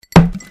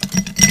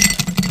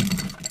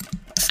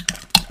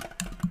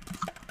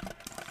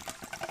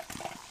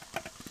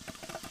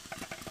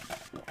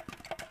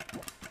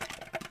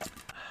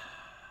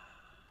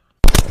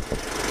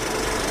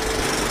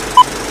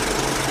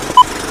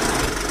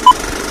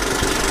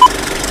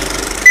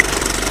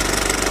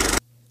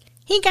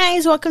Hey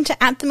guys, welcome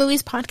to At the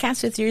Movies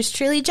podcast with yours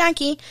truly,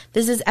 Jackie.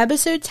 This is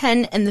episode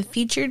 10, and the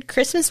featured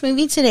Christmas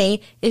movie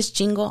today is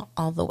Jingle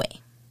All the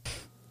Way.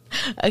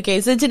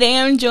 Okay, so today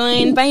I'm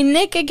joined by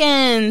Nick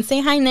again.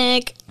 Say hi,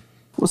 Nick.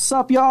 What's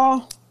up,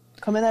 y'all?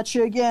 Coming at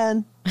you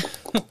again.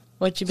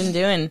 What you been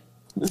doing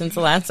since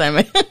the last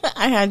time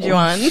I had you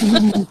on?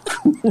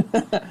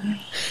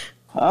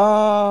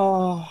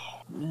 Oh,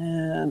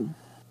 man.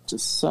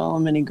 Just so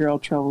many girl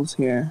troubles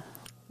here.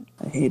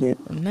 I hate it.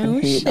 No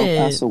I hate shit.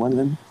 El Paso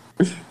women.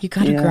 You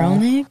got a girl,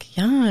 Nick?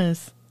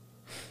 Yes.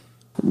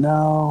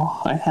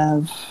 No, I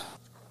have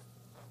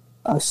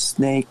a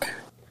snake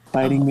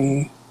biting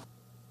me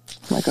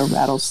like a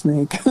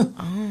rattlesnake.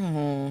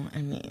 Oh,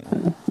 I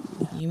mean,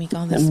 you make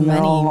all this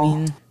money,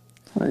 you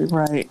mean?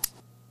 Right.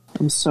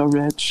 I'm so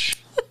rich.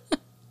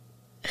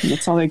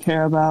 That's all I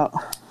care about.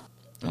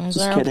 Those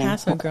Just are kidding. El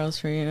Paso girls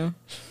for you.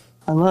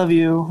 I love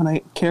you, and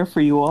I care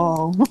for you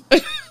all.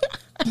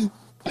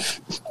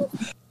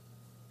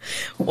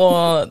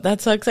 Well,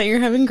 that sucks that you're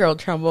having girl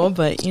trouble,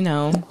 but, you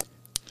know,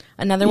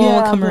 another one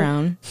will come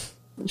around.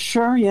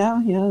 Sure, yeah.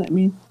 I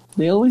mean,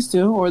 they always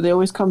do, or they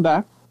always come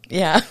back.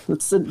 Yeah.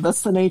 That's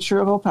the nature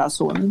of El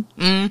Paso women.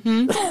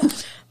 Mm-hmm.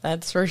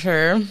 That's for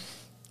sure.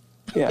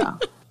 Yeah.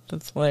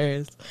 That's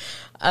hilarious.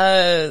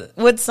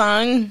 What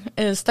song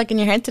is stuck in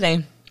your head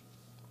today?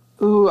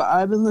 Ooh,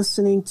 I've been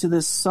listening to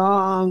this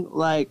song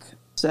like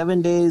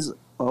 7 days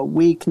a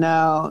week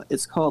now.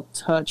 It's called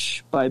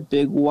Touch by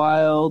Big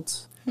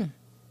Wild.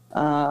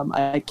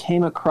 I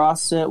came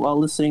across it while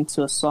listening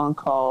to a song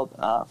called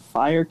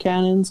Fire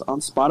Cannons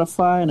on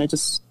Spotify, and I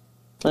just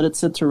let it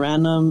sit to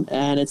random,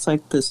 and it's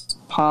like this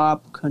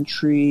pop,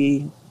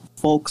 country,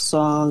 folk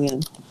song,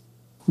 and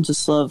I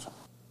just love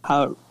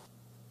how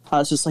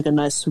it's just like a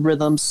nice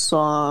rhythm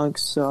song,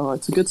 so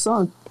it's a good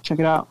song. Check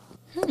it out.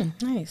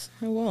 Nice.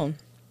 I will.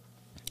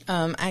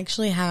 I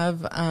actually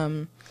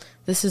have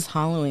This Is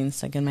Halloween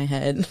stuck in my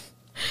head.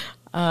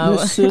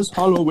 This is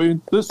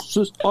Halloween. This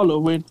is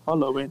Halloween.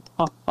 Halloween.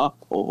 Ha ha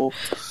oh.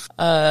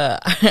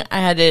 I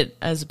had it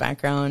as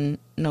background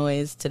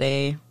noise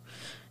today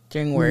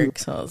during work,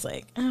 so I was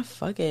like,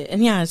 fuck it.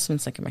 And yeah, it's been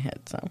stuck in my head,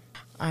 so.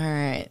 All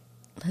right,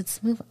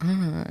 let's move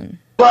on.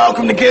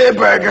 Welcome to Good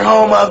Burger,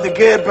 home of the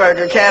Good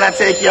Burger. Can I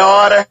take your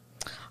order?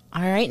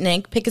 All right,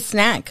 Nick, pick a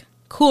snack.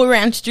 Cool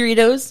Ranch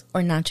Doritos or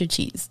nacho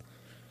cheese?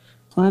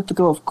 I have to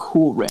go with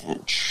Cool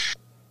Ranch.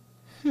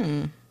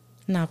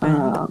 Not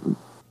bad.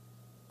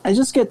 I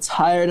just get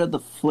tired of the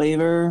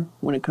flavor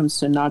when it comes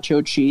to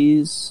nacho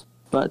cheese,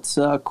 but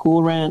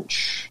Cool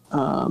Ranch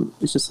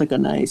is just like a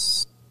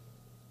nice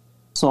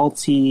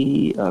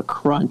salty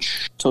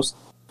crunch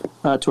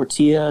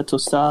tortilla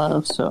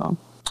tostada. So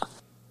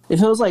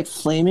if it was like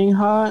flaming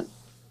hot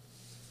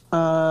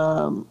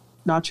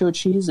nacho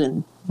cheese,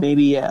 and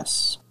maybe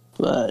yes,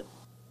 but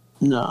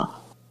no,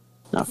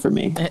 not for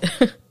me.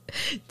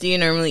 Do you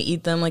normally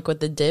eat them like with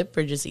the dip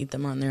or just eat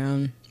them on their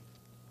own?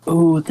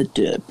 Oh, the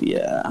dip,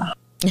 yeah.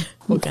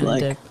 What kind of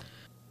dip?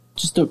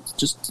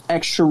 Just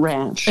extra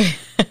ranch.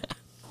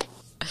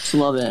 Just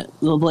love it.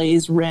 The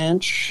Lay's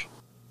ranch.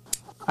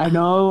 I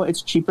know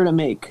it's cheaper to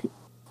make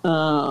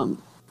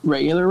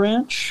regular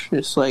ranch.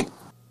 It's like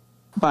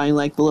buying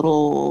like the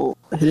little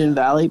Hidden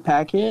Valley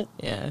packet.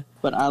 Yeah.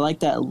 But I like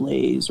that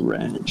Lay's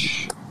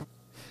ranch.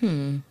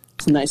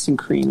 It's nice and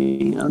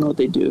creamy. I don't know what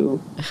they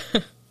do.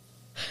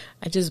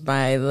 I just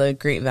buy the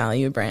Great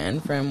Value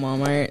brand from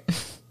Walmart.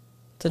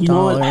 It's $1.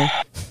 Know what?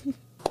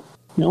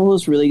 You know what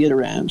was really good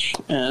ranch,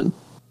 and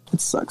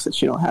it sucks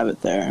that you don't have it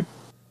there,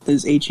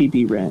 is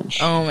H-E-B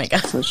ranch. Oh my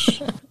god.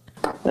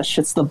 That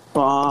shit's the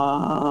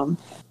bomb.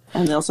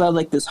 And they also have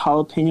like this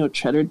jalapeno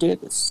cheddar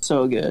dip. It's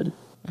so good.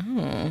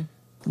 Oh.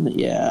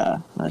 Yeah,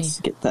 let's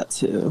get that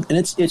too. And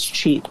it's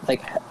cheap. It's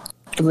like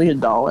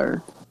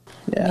 $1.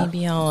 Yeah.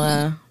 Maybe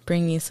I'll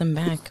bring you some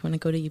back when I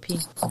go to UP.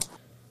 In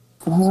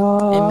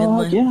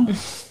Midland. Yeah.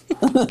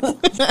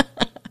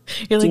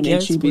 You're like, Dude,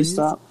 yes, H-E-B please.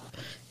 stop.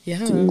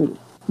 Yeah. Dude,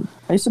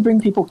 I used to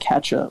bring people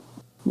ketchup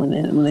when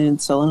they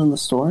didn't sell it in the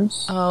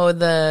stores. Oh,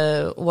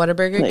 the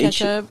Whataburger The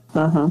ketchup?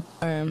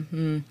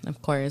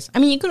 Of course. I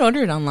mean, you could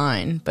order it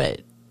online,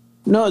 but...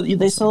 No,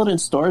 they sell it in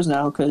stores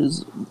now,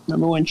 because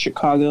remember when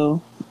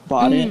Chicago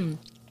bought it?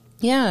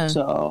 Yeah.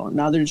 So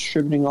now they're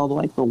distributing all the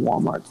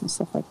Walmarts and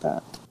stuff like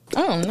that.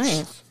 Oh,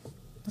 nice.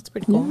 That's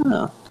pretty cool.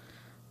 Yeah.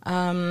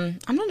 I'm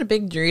not a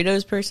big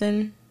Doritos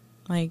person.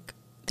 Like,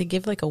 they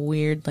give a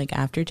weird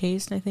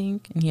aftertaste, I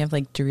think. And you have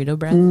Dorito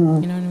breath. You know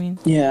what I mean?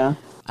 Yeah.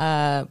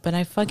 But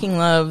I fucking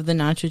love the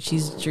nacho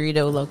cheese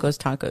Dorito Locos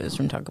Tacos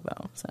from Taco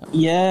Bell. So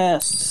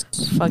Yes.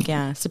 fuck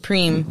yeah.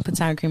 Supreme. Put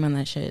sour cream on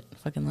that shit.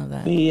 Fucking love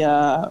that.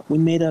 We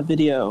made a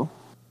video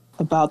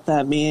about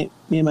that. Me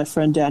and my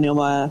friend Daniel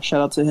Maya,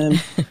 shout out to him,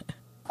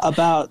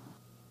 about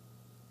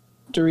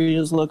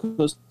Doritos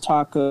Locos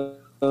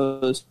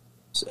Tacos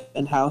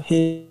and how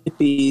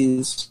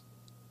hippies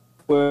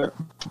were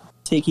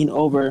taking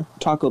over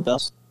Taco Bell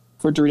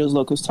for Doritos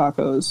Locos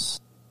Tacos.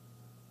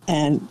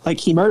 And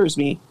he murders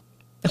me.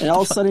 And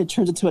all of a sudden it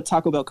turns into a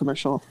Taco Bell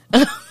commercial.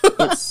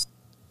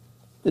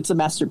 It's a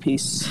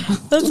masterpiece.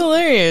 That's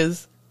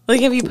hilarious.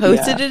 Like, have you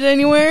posted it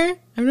anywhere?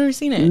 I've never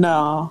seen it.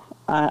 No.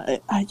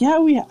 Yeah,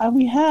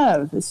 we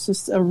have. It's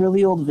just a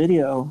really old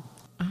video.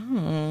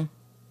 Oh.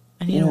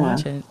 I need to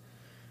watch it.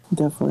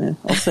 Definitely.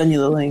 I'll send you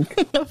the link.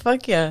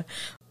 Fuck yeah.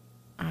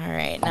 All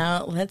right,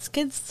 now let's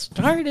get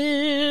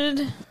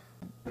started.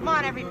 Come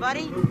on,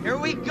 everybody. Here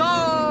we go.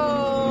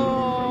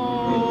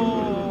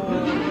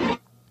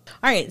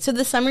 All right, so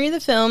the summary of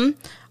the film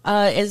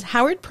is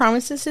Howard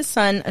promises his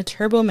son a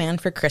Turbo Man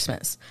for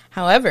Christmas.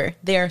 However,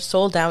 they are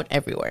sold out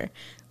everywhere,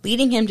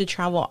 leading him to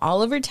travel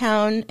all over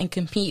town and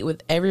compete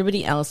with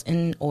everybody else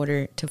in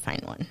order to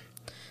find one.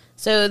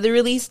 So the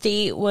release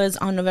date was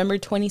on November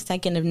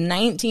 22nd of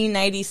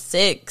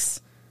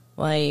 1996.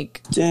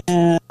 Like,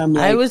 damn, like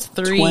I was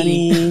 3.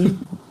 20.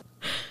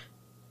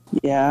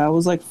 Yeah, I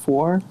was like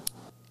 4.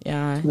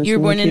 Yeah. You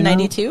were born in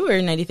 92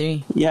 or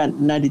 93? Yeah,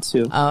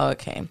 92. Oh,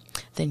 okay.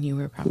 Then you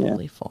were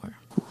probably 4.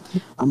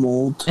 I'm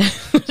old.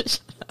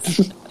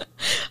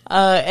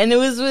 And it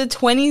was with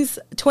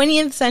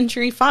 20th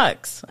Century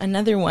Fox.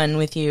 Another one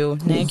with you,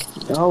 Nick.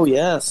 Oh,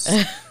 yes.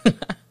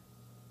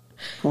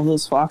 All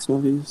those Fox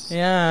movies.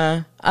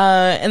 Yeah.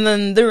 And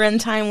then the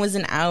runtime was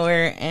an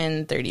hour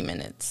and 30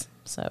 minutes.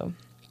 So,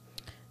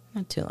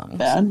 not too long.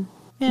 Bad?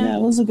 Yeah,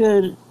 it was a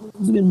good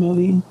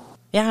movie.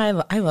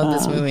 Yeah, I love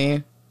this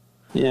movie.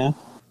 Yeah.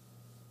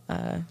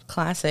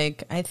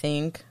 Classic, I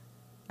think.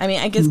 I mean,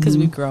 I guess because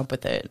we grew up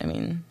with it. I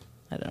mean,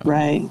 I don't know.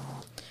 Right.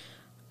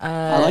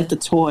 I like the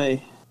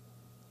toy.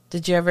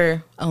 Did you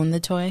ever own the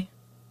toy?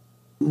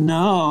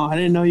 No, I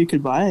didn't know you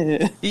could buy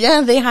it.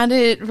 Yeah, they had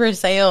it for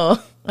sale,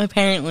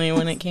 apparently,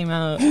 when it came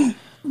out.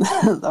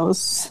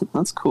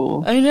 That's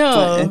cool. I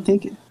know. But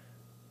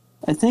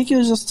I think it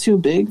was just too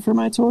big for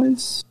my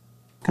toys.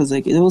 Because,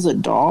 like, it was a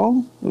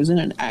doll. It was in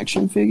an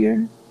action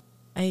figure.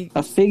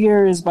 A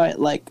figure is by,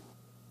 like,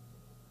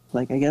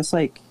 I guess,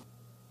 like,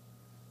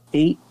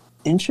 8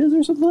 inches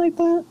or something like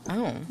that.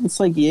 Oh. It's,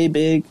 like, yay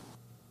big.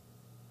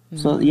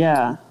 So,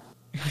 yeah.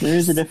 There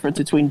is a difference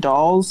between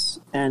dolls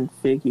and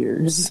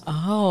figures.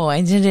 Oh,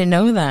 I didn't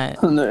know that.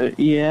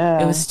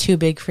 Yeah. It was too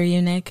big for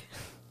you, Nick?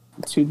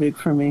 Too big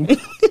for me.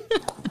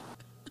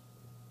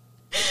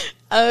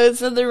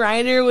 So the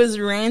writer was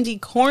Randy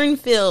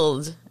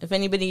Cornfield. If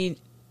anybody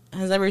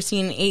has ever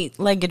seen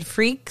 8-Legged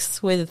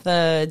Freaks with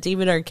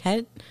David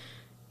Arquette,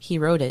 he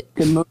wrote it.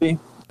 Good movie.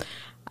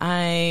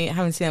 I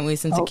haven't seen that movie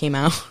since it came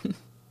out.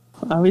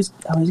 I always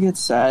get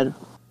sad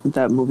with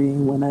that movie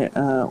when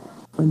the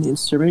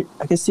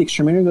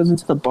exterminator goes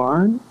into the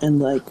barn and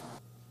like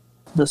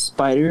the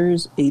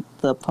spiders ate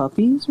the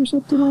puppies or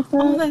something like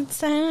that. Oh, that's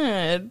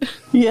sad.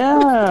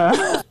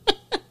 Yeah.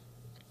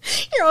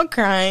 You're all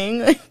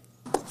crying. Like,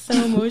 so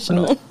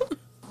emotional.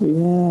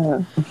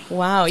 Yeah.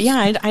 Wow.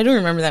 Yeah, I don't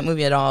remember that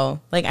movie at all.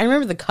 Like, I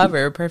remember the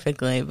cover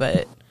perfectly,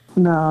 but...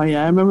 No,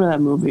 yeah, I remember that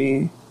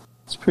movie.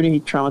 It's pretty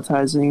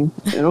traumatizing.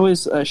 It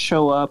always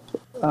show up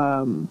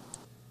on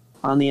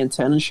the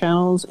antenna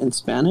channels in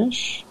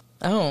Spanish.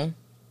 Oh.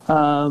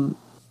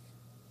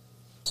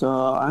 So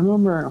I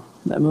remember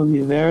that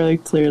movie very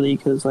clearly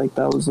because, like,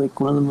 that was, like,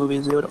 one of the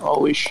movies they would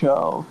always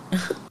show.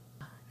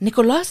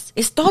 Nicolas,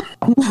 stop!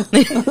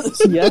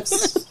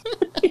 Yes.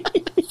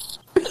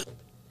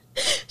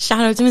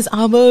 Shout out to Miss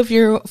Albo if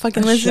you're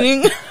fucking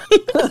listening.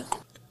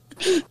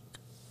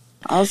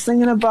 I was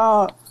thinking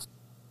about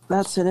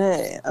that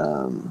today.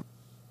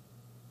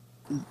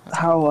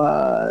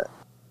 How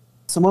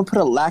someone put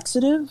a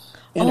laxative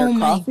in their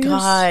coffees. Oh my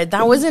god,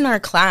 that was in our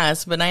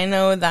class, but I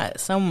know that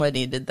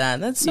somebody did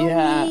that. That's so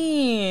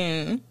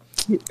mean.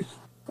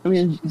 I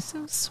mean,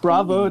 So sweet.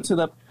 bravo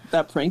to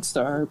that prank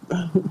star.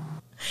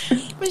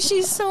 But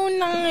she's so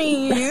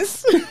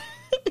nice.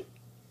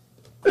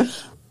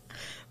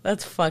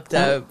 That's fucked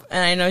up.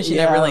 And I know she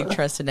never, like,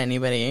 trusted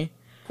anybody.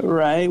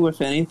 Right,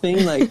 with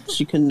anything. Like,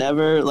 she could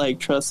never, like,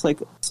 trust, like,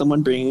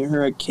 someone bringing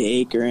her a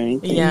cake or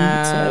anything.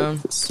 Yeah.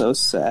 It's so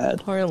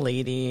sad. Poor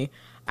lady.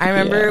 I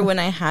remember when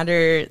I had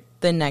her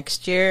the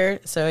next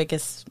year, so I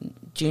guess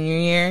junior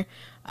year,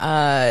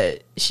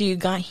 she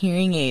got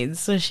hearing aids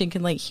so she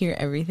could, like, hear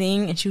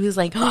everything. And she was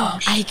like, oh,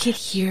 I could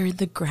hear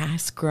the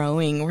grass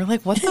growing. We're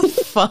like, what the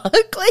fuck?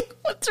 Like,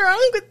 what's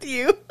wrong with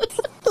you?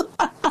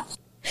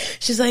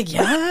 She's like,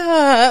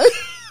 yeah.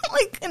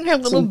 Like, in her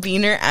little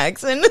beaner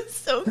accent. It's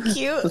so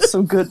cute. That's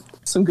some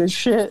good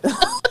shit.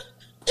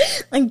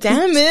 Like,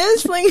 damn,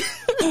 miss. Like,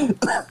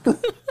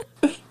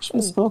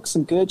 she smoked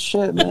some good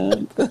shit,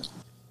 man.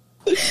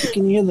 You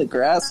can hear the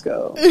grass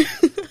go.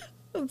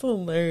 that's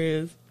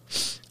hilarious.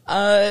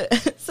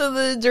 So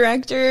the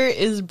director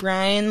is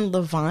Brian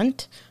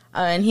Levant,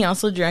 and he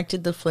also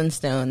directed The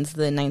Flintstones,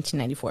 the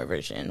 1994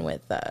 version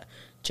with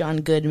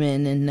John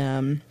Goodman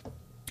and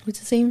what's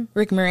his name?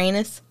 Rick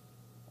Moranis.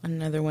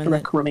 Another one.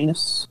 Rick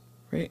Moranis.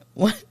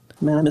 What?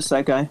 Man, I miss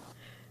that guy.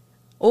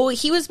 Oh,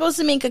 he was supposed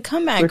to make a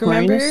comeback, Rick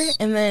remember? Moranis?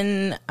 And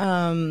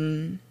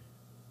then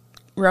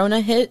Rona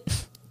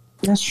hit.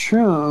 That's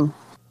true.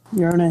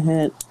 Rona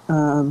hit.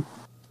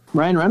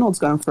 Ryan Reynolds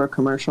got him for a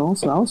commercial,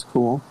 so that was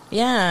cool.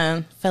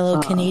 Yeah,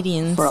 fellow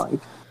Canadians. For like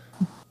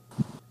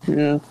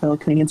fellow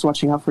Canadians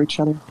watching out for each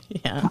other.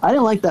 Yeah. I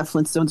didn't like that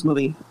Flintstones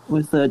movie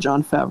with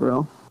Jon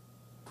Favreau.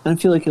 I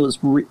didn't feel like it was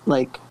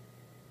like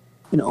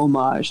an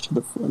homage to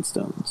the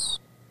Flintstones.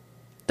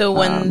 The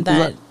one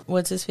that,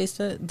 what's his face,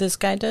 this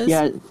guy does?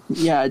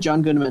 Yeah,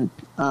 John Goodman.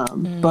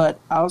 But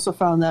I also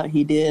found out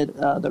he did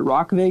the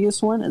Rock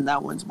Vegas one, and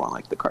that one's more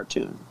like the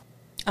cartoon.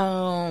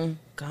 Oh,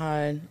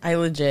 God. I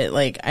legit,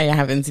 I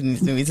haven't seen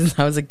these movies since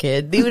I was a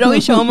kid. They would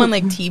always show them on,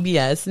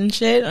 TBS and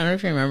shit. I don't know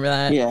if you remember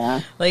that.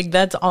 Yeah.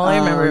 That's all I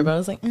remember. But I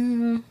was like,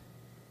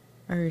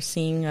 Or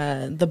seeing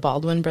the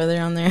Baldwin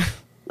brother on there.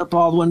 The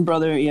Baldwin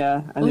brother,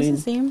 yeah. What was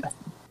his name?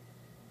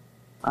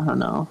 I don't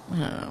know. I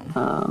don't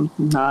know.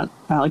 Not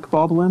Alec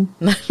Baldwin.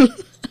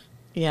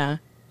 Yeah.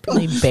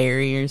 Probably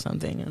Barry or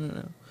something. I don't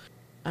know.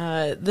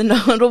 The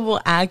notable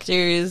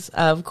actors,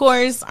 of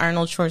course,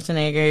 Arnold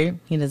Schwarzenegger.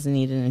 He doesn't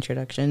need an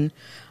introduction.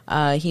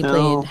 He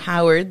played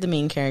Howard, the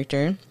main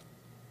character.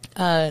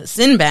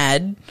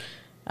 Sinbad.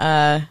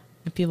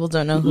 If people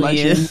don't know who he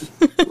is.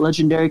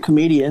 Legendary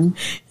comedian.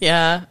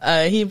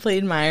 Yeah. He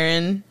played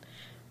Myron.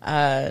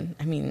 What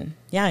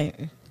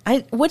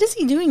is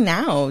he doing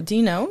now? Do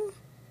you know?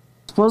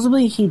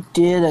 Supposedly he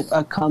did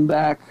a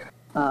comeback.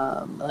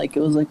 It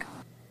was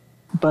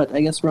but I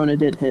guess Rona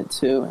did hit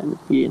too, and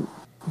he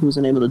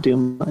wasn't able to do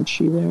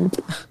much either.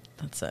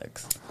 That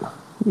sucks.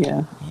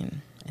 Yeah.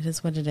 It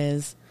is what it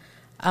is.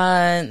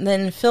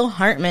 Then Phil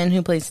Hartman,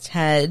 who plays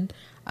Ted,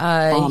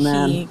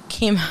 he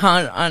came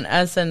out on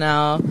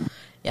SNL.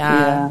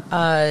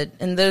 Yeah.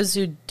 And those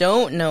who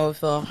don't know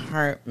Phil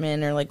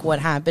Hartman or what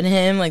happened to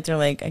him, they're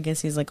I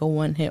guess he's a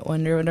one-hit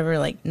wonder or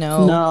whatever.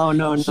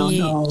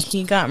 No.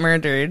 He got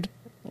murdered.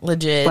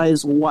 Legit. By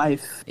his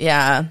wife.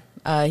 Yeah.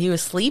 He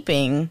was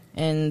sleeping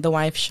and the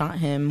wife shot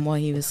him while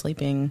he was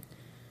sleeping.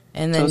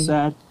 And then, so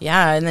sad.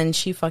 Yeah, and then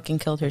she fucking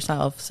killed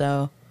herself,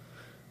 so.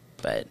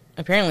 But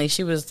apparently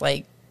she was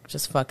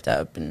just fucked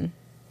up and.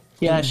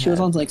 Yeah, she was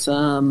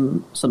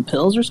on some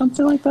pills or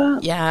something like that.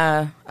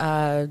 Yeah.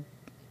 I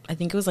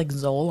think it was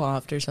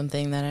Zoloft or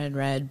something that I had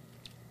read.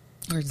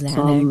 Or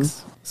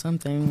Xanax.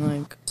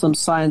 Something some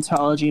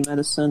Scientology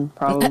medicine,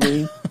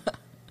 probably.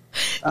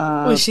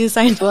 Was she a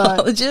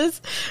Scientologist?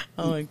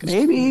 Oh my god.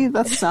 Maybe.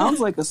 That sounds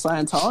like a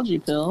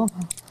Scientology pill.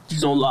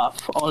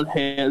 Zoloft, all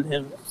hail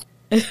him.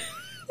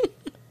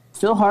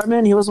 Phil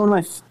Hartman, he was one of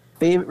my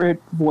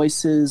favorite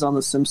voices on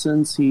The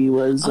Simpsons. He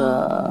was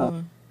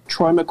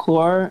Troy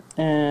McClure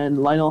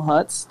and Lionel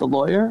Hutz, the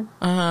lawyer.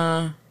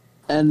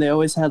 And they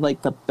always had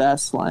the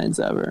best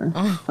lines ever.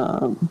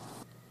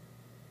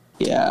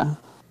 Yeah.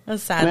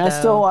 That's sad. I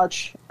still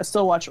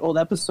watch old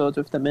episodes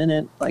with them in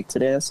it.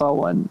 Today I saw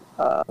one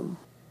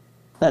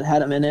that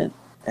had him in it,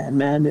 and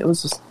man, it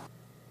was just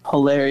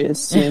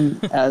hilarious. Him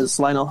as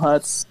Lionel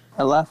Hutz.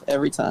 I laugh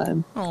every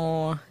time.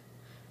 Oh.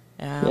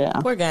 Yeah.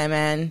 Poor guy,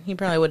 man. He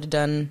probably would have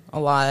done a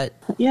lot.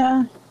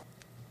 Yeah.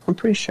 I'm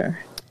pretty sure.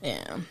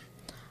 Yeah.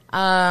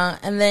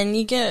 And then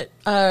you get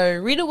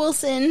Rita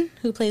Wilson,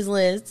 who plays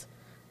Liz.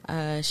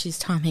 She's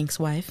Tom Hanks'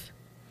 wife.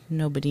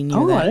 Nobody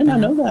knew that. Oh, I did not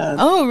know that.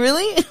 Oh,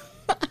 really?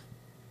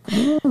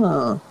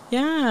 Oh.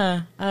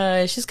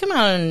 Yeah. She's come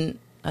out in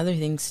other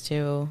things,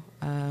 too.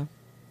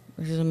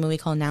 There's a movie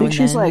called Now and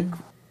Then. I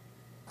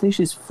think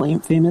she's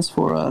famous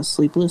for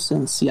Sleepless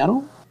in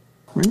Seattle,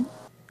 right?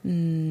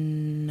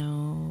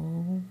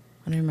 No.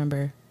 I don't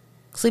remember.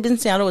 Sleep in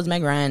Seattle was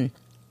Meg Ryan.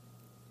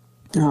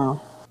 Oh.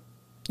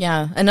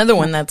 Yeah, another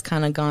one that's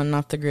kind of gone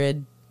off the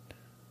grid.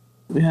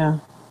 Yeah.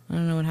 I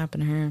don't know what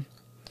happened to her.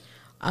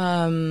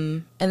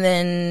 And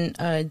then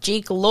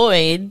Jake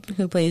Lloyd,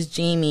 who plays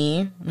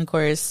Jamie, and of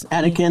course...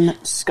 Anakin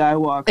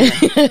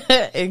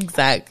Skywalker.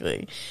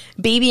 Exactly.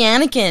 Baby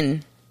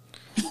Anakin.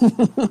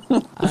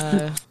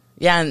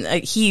 Yeah, and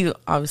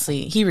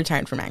he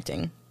retired from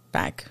acting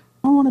back.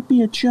 I want to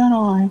be a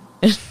Jedi.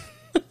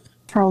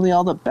 Probably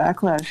all the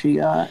backlash he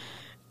got.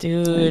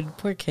 Dude,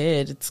 poor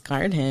kid. It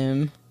scarred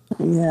him.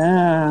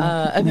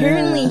 Yeah.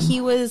 Apparently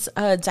he was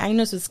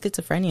diagnosed with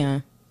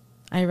schizophrenia.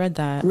 I read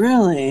that.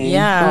 Really?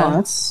 Yeah. Oh,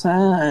 that's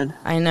sad.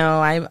 I know.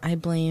 I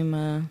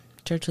blame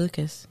George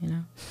Lucas, you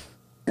know.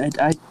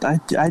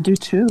 I do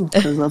too,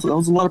 because that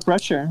was a lot of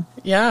pressure.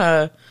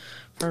 Yeah,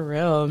 for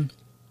real.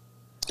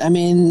 I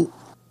mean,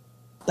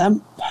 that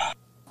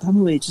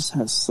movie just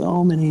has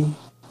so many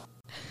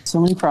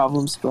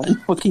problems, but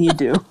what can you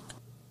do?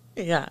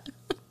 Yeah.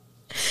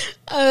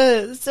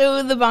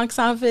 So the box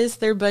office,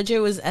 their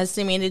budget was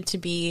estimated to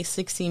be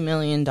 $60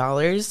 million.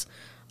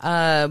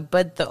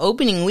 But the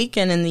opening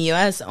weekend in the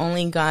U.S.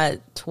 only got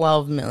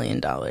 $12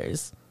 million.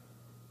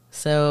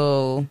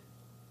 So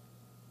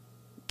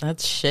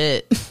that's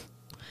shit.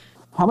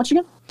 How much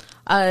again?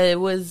 It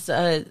was...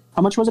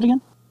 how much was it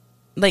again?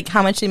 Like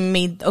how much they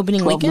made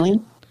opening 12 weekend?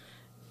 million?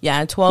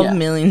 Yeah, $12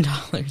 million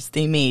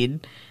they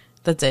made.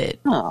 That's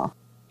it. Oh.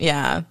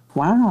 Yeah.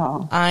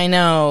 Wow. I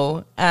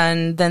know.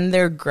 And then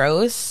their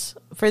gross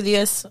for the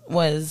US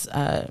was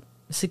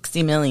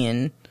 $60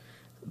 million.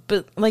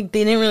 But like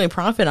they didn't really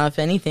profit off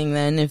anything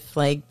then if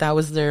like that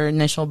was their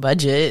initial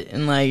budget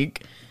and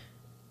like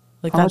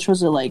how much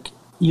was it like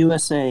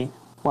USA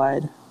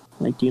wide?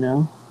 Like do you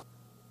know?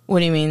 What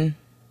do you mean?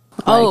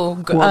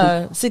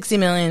 Like, 60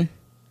 million.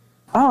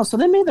 Oh, so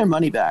they made their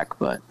money back,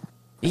 but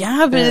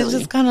Yeah, but it's barely.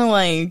 just kind of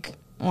like,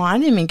 well, I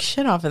didn't make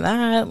shit off of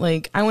that.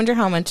 Like, I wonder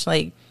how much,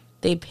 like,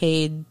 they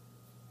paid,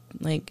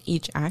 like,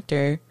 each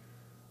actor.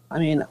 I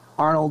mean,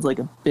 Arnold's like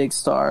a big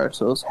star,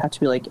 so it had to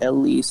be like at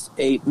least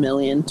 8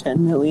 million,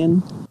 10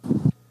 million,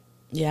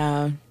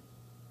 Yeah.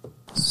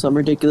 some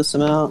ridiculous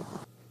amount.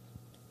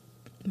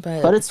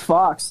 But it's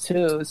Fox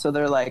too, so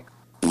they're like,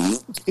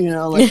 you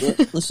know, like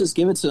let's just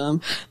give it to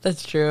them.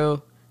 That's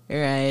true.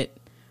 You're right.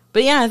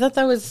 But yeah, I thought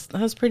that was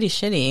pretty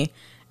shitty.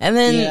 And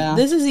then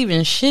this is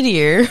even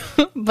shittier.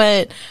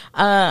 But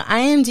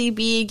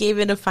IMDb gave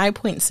it a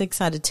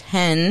 5.6 out of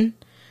 10.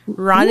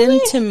 Rotten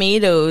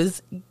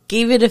Tomatoes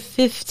gave it a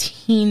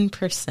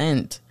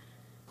 15%.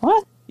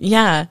 What?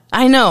 Yeah,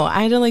 I know.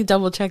 I had to like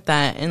double check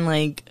that. And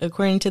like,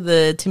 according to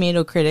the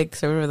tomato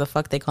critics or whatever the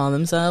fuck they call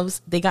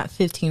themselves, they got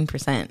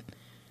 15%.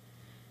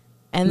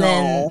 And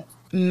then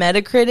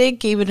Metacritic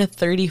gave it a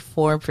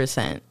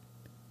 34%.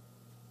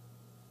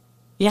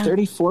 Yeah.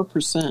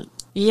 34%.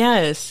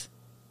 Yes.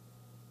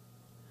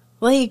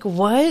 Like,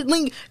 what?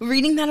 Like,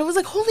 reading that, I was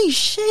like, holy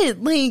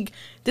shit. Like,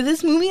 did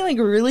this movie, like,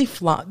 really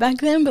flop back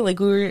then? But, like,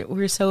 we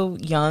were so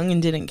young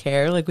and didn't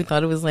care. Like, we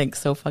thought it was, like,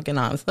 so fucking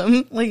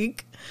awesome.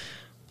 Like,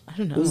 I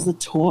don't know. It was the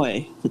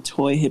toy. The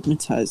toy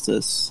hypnotized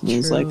us. And it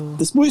was like,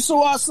 this movie's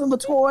so awesome, the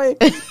toy.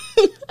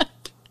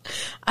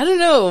 I don't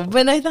know,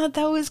 but I thought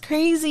that was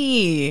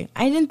crazy.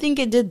 I didn't think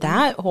it did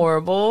that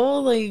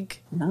horrible.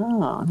 Like,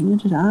 no,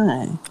 neither did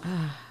I.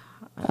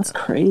 That's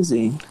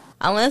crazy.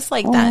 Unless,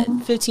 like, that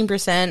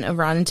 15% of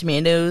Rotten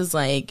Tomatoes,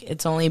 like,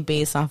 it's only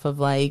based off of,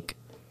 like,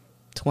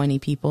 20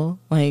 people.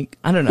 Like,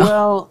 I don't know.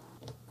 Well,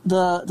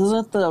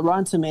 doesn't the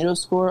Rotten Tomato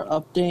score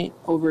update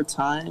over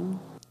time?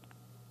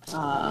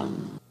 I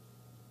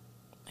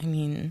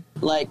mean,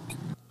 like,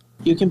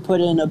 you can put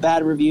in a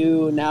bad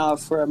review now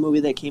for a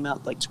movie that came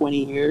out, like,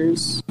 20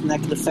 years, and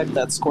that could affect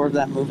that score of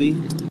that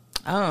movie.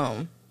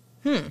 oh.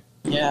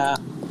 Yeah.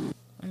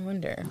 I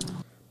wonder.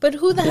 But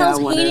who the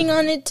hell's hating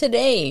on it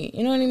today?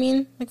 You know what I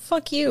mean? Like,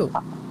 fuck you.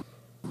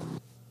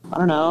 I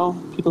don't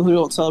know. People who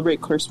don't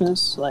celebrate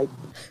Christmas, like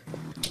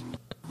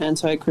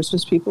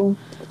anti-Christmas people.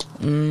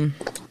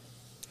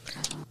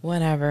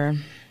 Whatever.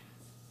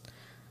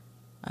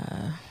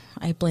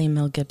 I blame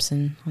Mel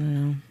Gibson. I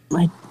don't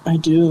know. I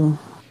do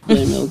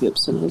blame Mel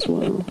Gibson as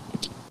well.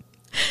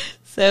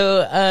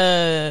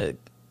 So,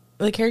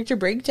 the character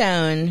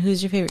breakdown.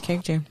 Who's your favorite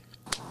character?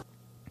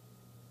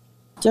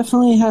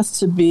 Definitely has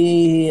to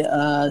be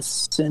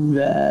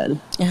Sinbad.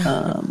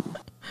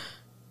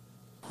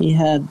 He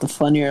had the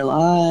funnier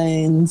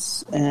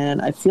lines,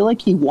 and I feel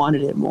like he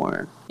wanted it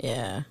more.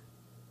 Yeah.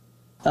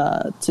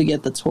 To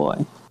get the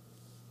toy.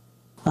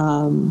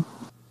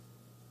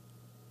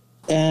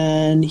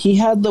 And he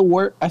had the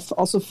worst. I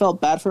also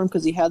felt bad for him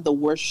because he had the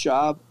worst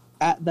job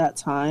at that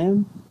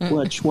time,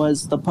 which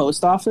was the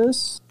post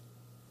office.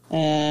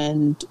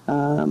 And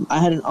I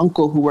had an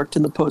uncle who worked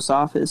in the post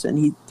office, and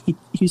he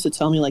used to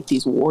tell me like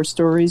these war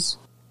stories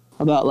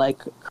about like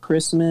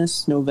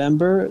Christmas,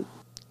 November.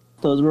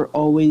 Those were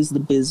always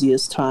the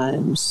busiest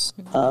times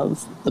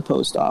of the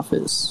post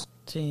office.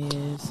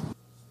 Jeez.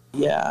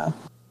 Yeah.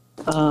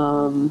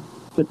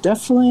 But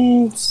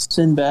definitely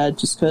Sinbad,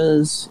 just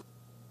because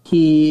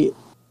he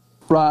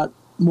brought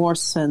more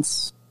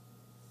sense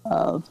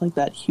of like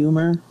that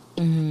humor.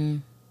 Mm-hmm.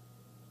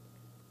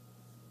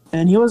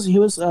 And he was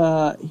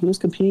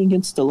competing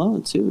against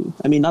Stallone too.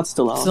 I mean, not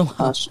Stallone.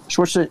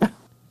 Schwarzenegger.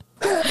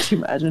 Can you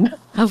imagine?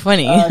 How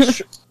funny.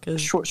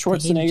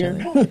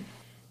 Schwarzenegger.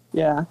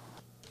 Yeah.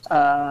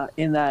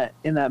 In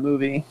that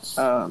movie.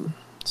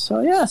 So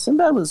yeah,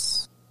 Sinbad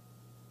was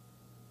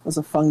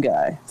a fun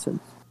guy to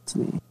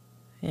me.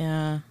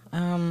 Yeah.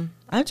 I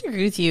have to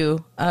agree with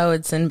you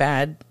with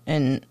Sinbad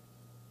and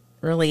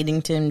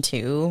relating to him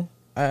too.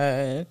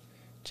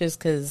 Just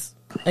because,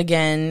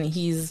 again,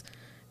 he's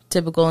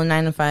typical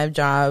 9-to-5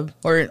 job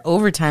or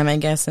overtime, I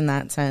guess, in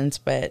that sense.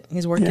 But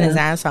he's working his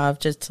ass off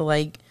just to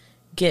like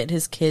get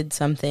his kid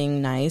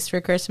something nice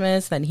for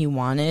Christmas that he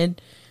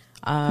wanted.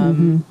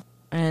 And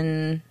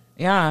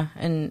yeah,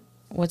 and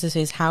what's his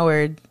face,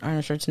 Howard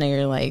Arnold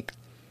Schwarzenegger, like,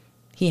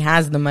 he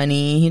has the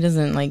money. He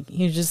doesn't like.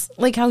 He just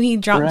like how he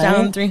dropped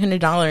down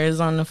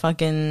 $300 on a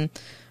fucking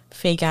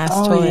fake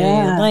ass toy.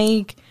 Yeah.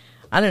 Like,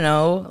 I don't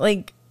know.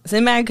 Like,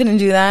 Sinbad couldn't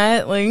do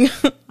that. Like,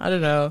 I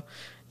don't know.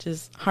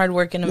 Just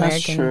hardworking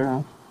American. That's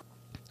true.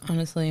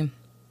 Honestly.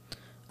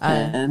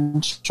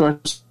 And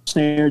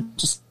Schwarzenegger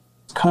just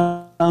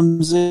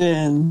comes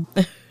in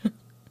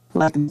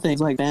like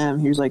things like, damn,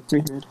 here's like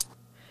 300.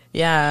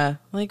 Yeah,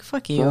 like,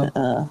 fuck you.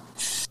 But,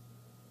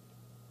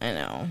 I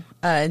know.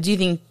 Do you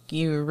think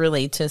you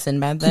relate to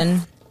Sinbad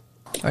then?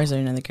 Or is there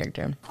another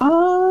character? I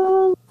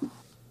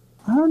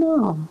don't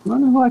know. I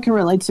don't know who I can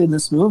relate to in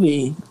this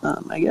movie.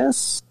 I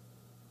guess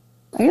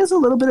a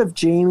little bit of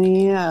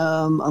Jamie,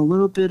 a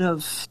little bit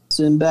of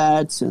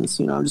Sinbad, since,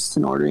 you know, I'm just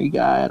an ordinary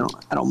guy.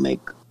 I don't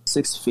make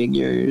six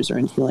figures or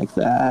anything like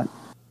that.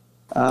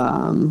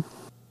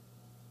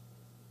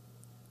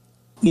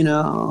 You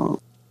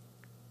know,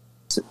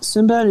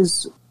 Sinbad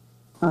is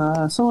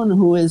someone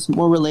who is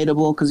more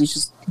relatable because he's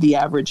just the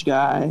average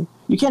guy.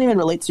 You can't even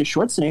relate to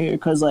Schwarzenegger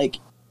because, like,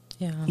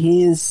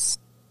 he's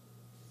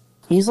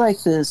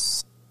like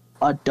this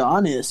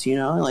Adonis, you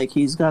know? Like,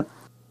 he's got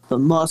the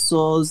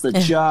muscles, the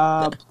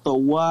job, the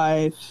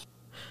wife.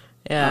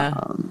 Yeah.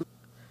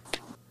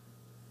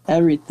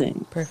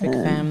 Everything. Perfect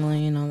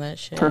family and all that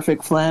shit.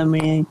 Perfect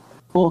family.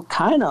 Well,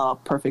 kind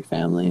of perfect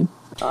family.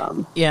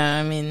 Yeah,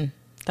 I mean,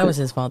 that was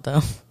his fault,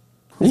 though.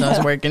 Because I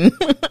was working.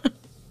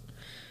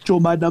 You're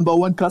my number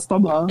one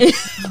customer.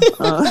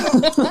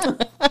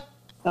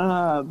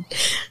 What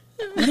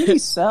did he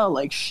sell?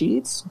 Like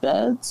sheets,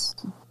 beds?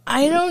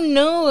 I don't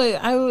know.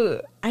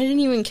 I didn't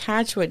even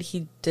catch what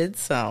he did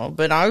sell,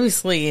 but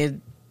obviously it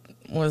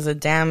was a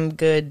damn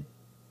good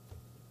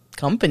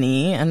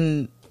company.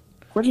 And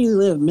where do you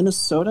live?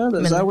 Minnesota?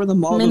 Is that where the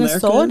Mall of America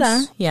is?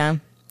 Minnesota, yeah.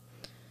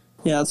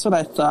 Yeah, that's what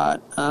I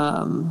thought.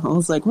 I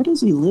was like, where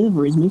does he live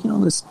where he's making all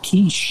this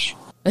quiche?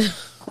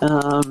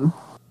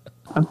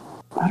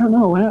 I don't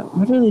know.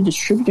 What are they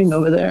distributing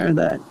over there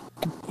that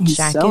he's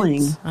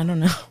selling? I don't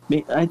know.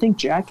 I think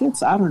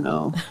jackets? I don't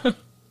know.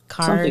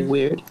 Something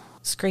weird.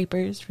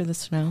 Scrapers for the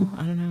snow?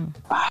 I don't know.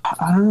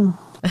 I don't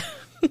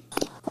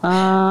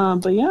know.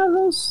 But yeah,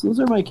 those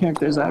are my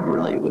characters I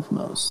relate with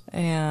most.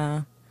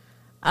 Yeah.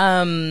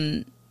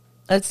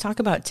 Let's talk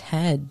about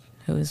Ted,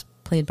 who was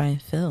played by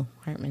Phil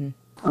Hartman.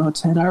 Oh,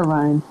 Ted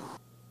Irvine.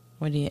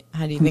 How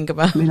do you think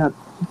about about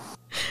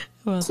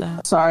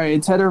that? Sorry,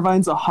 Ted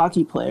Irvine's a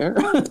hockey player.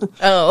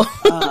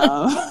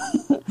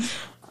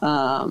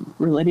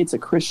 Related to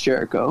Chris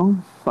Jericho.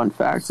 Fun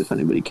facts, if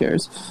anybody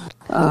cares.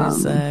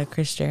 Who's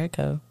Chris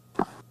Jericho?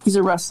 He's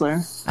a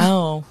wrestler.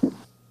 Oh.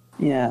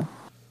 Yeah.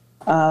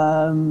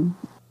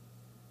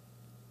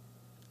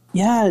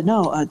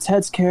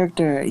 Ted's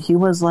character, he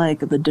was like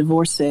the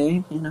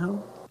divorcee, you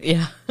know?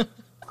 Yeah.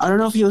 I don't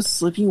know if he was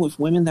sleeping with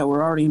women that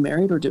were already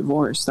married or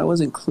divorced. That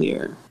wasn't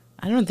clear.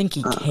 I don't think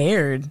he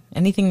cared.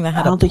 Anything that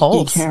had a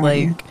pulse,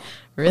 like,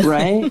 really.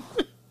 Right?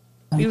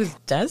 He was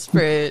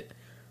desperate.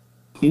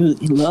 He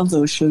loved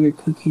those sugar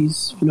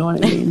cookies. You know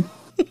what I mean?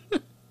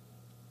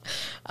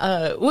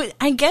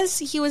 I guess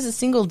he was a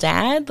single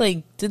dad.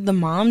 Like, did the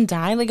mom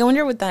die? Like, I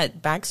wonder what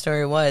that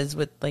backstory was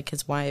with, like,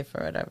 his wife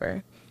or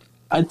whatever.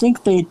 I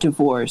think they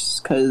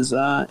divorced because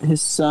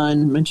his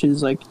son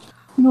mentions, like,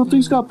 you know,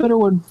 things got better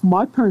when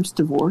my parents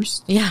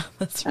divorced. Yeah,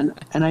 that's right.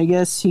 And I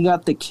guess he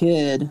got the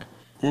kid,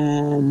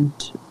 and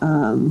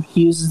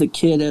he uses the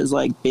kid as,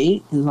 like,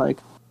 bait. He's like,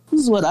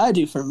 this is what I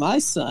do for my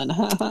son.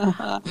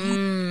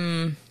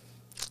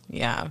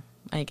 Yeah,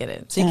 I get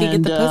it. So you can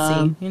get the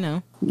pussy, you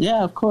know.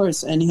 Yeah, of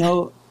course. And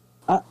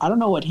I don't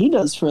know what he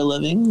does for a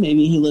living.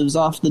 Maybe he lives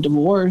off the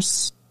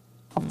divorce,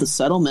 off the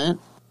settlement.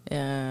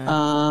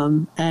 Yeah.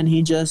 And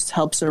he just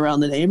helps around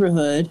the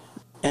neighborhood,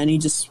 and he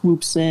just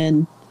swoops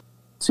in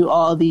to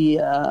all the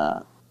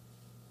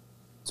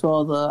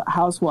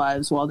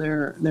housewives while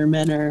their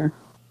men are.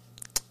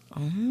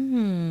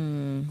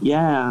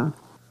 Yeah.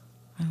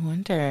 I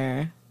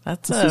wonder.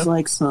 This is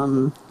like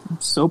some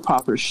soap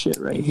opera shit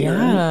right here.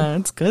 Yeah,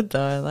 it's good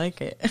though. I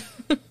like it.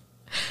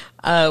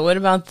 What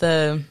about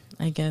the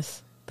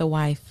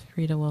wife,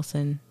 Rita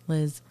Wilson,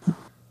 Liz?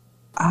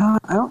 I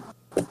don't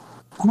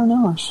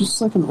know. She's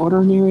just like an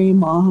ordinary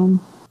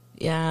mom.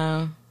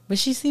 Yeah, but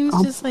she seems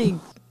just like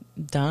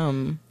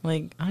dumb.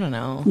 Like, I don't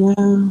know.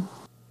 Yeah.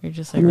 You're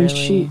just like,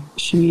 really?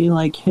 She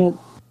like hit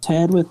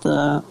Ted with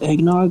the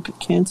eggnog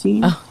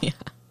canteen. Oh yeah.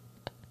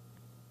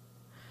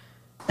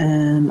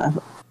 And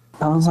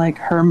that was like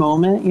her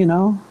moment, you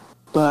know.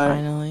 But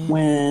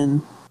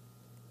finally,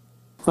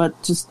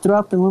 but just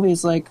throughout the movie,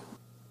 it's like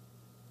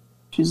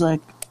she's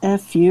like,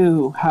 "F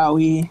you,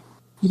 Howie.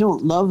 You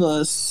don't love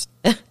us."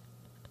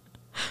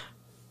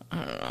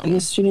 I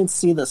guess she didn't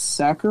see the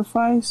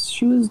sacrifice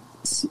she was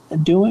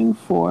doing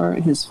for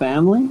his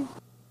family.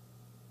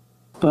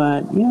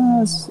 But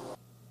yes,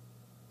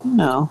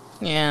 no.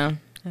 Yeah,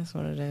 that's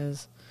what it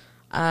is.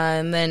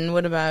 And then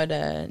what about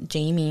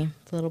Jamie,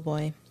 the little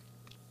boy?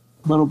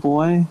 Little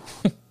boy,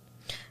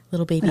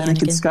 little baby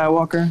Anakin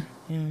Skywalker.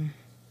 Yeah.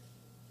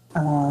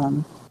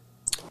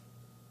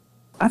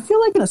 I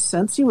feel like in a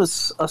sense he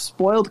was a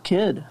spoiled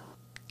kid.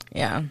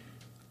 Yeah.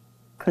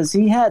 Because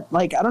he had,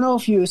 like, I don't know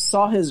if you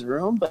saw his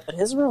room, but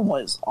his room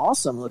was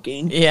awesome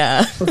looking.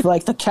 Yeah. With,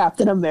 like, the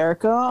Captain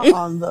America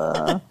on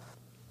the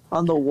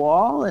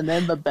wall, and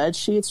then the bed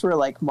sheets were,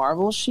 like,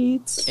 Marvel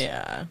sheets.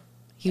 Yeah.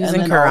 He was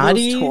in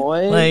karate.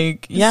 Toys.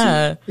 Like,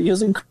 yeah. He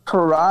was in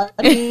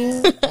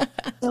karate.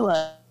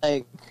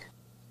 Like,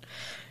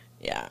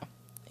 yeah.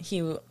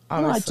 He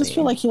honestly... I just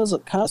feel like he was a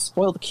kind of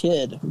spoiled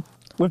kid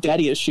with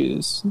daddy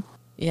issues.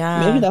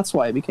 Yeah. Maybe that's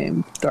why he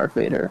became Darth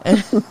Vader.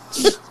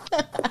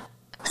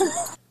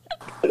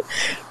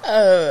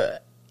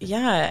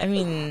 Yeah, I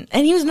mean,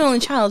 and he was an only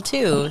child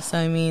too, so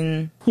I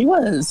mean, he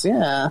was,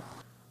 yeah.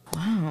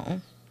 Wow.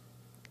 I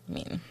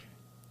mean,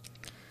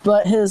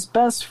 but his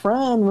best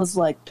friend was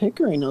like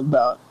pickering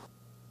about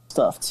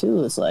stuff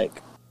too. It's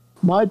like,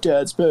 my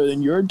dad's better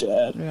than your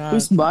dad. Yeah. At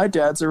least my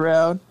dad's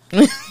around.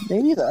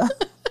 Maybe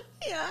that.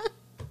 Yeah.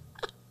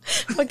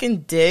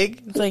 Fucking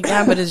dick. It's like,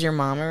 yeah, but is your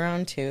mom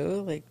around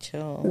too? Like, It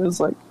chill. was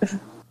like,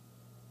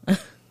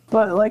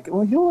 but like,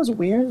 what was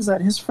weird is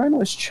that his friend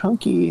was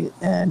chunky,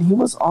 and he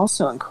was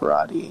also in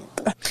karate.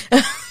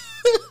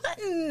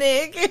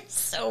 Nick is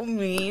so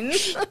mean.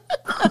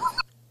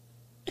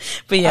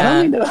 But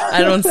yeah, know.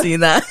 I don't see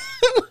that.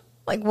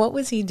 Like, what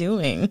was he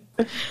doing?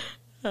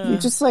 He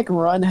just like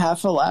run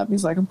half a lap.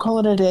 He's like, I'm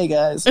calling it a day,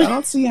 guys. I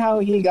don't see how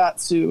he got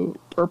to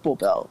purple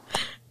belt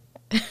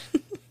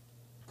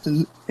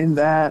in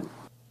that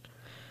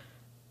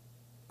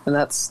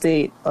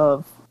state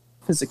of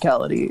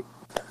physicality.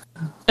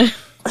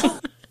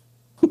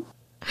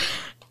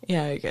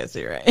 Yeah, I guess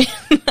you're right.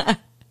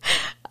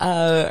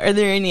 Are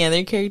there any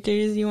other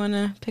characters you want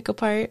to pick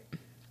apart?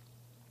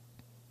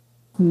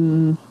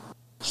 The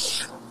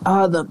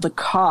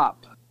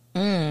cop.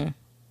 Mm.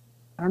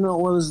 I don't know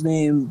what was his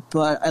name,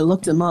 but I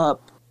looked him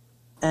up,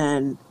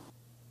 and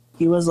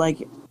he was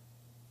like,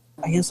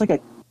 I guess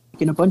like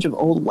in a bunch of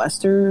old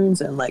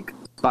westerns and like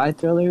spy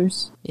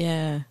thrillers.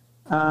 Yeah.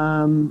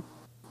 I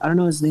don't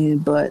know his name,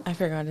 but I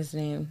forgot his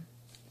name.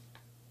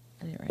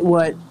 I didn't write it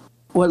what down.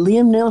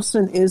 Liam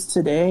Neeson is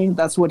today,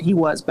 that's what he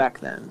was back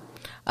then.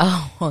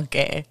 Oh,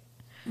 okay.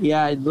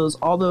 Yeah,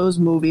 all those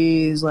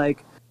movies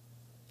like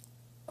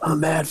I'm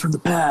mad from the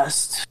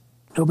past.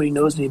 Nobody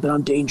knows me, but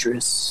I'm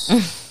dangerous.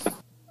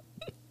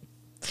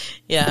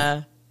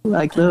 Yeah.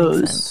 Like That makes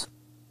those sense.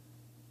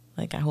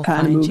 Like, I will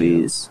kind of find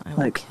movies. you.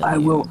 Like kill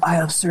you. I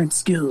have certain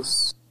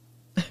skills.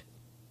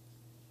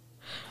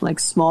 Like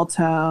small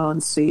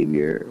town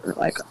savior.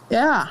 Like,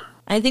 yeah.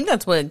 I think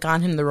that's what got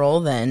him the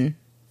role then.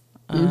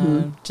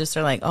 Just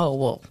they're like, oh,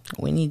 well,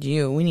 we need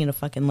you. We need a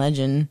fucking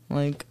legend.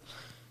 Like,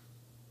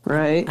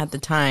 Right. at the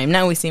time.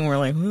 Now we see him, we're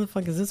like, who the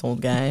fuck is this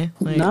old guy?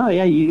 Like, No,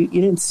 yeah, you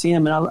didn't see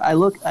him, and I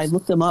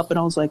looked him up, and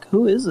I was like,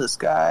 who is this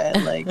guy?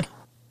 Like,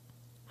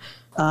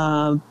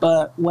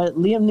 but what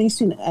Liam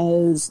Neeson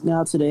is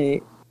now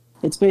today,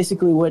 it's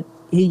basically what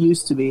he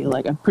used to be.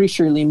 Like, I'm pretty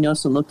sure Liam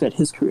Neeson looked at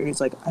his career.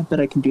 He's like, I bet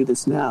I can do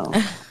this now.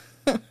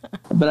 I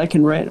bet I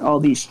can write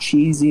all these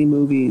cheesy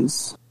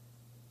movies.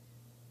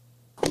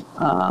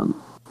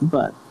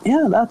 But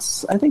yeah,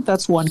 I think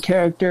that's one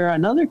character.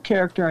 Another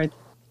character, I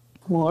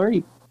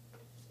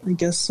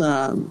guess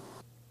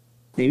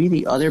maybe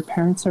the other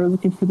parents that were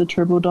looking for the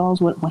Turbo Dolls.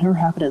 Whatever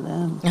happened to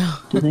them?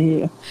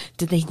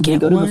 Did they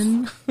get go to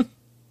one?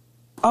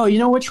 Oh, you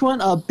know which one?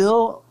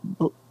 Bill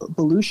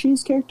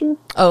Belushi's character.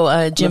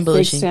 Oh, Jim The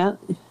fake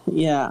Belushi.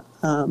 yeah,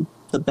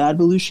 the bad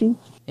Belushi.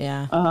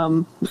 Yeah.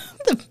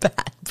 The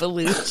bad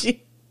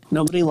Belushi.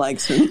 Nobody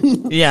likes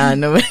him. Yeah,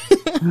 no.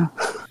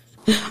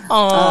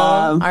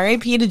 Oh,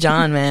 R.I.P. to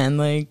John, man.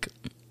 Like,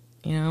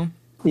 you know,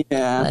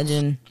 Yeah,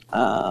 legend.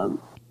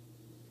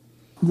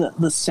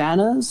 the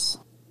Santas.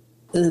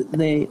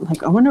 They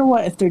like. I wonder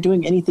if they're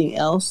doing anything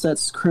else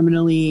that's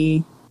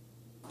criminally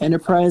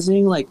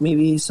enterprising, like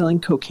maybe selling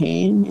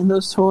cocaine in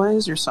those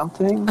toys or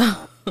something.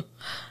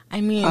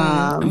 I mean,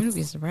 I wouldn't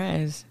be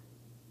surprised.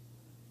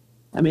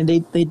 I mean, they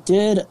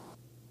did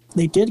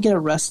get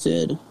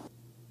arrested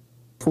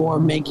for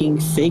making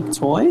fake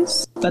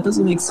toys. That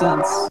doesn't make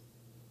sense. I don't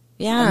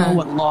Yeah, know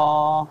what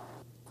law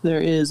there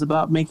is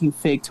about making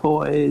fake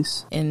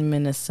toys. in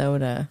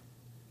Minnesota.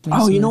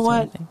 Oh, you know Minnesota,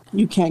 what? I think.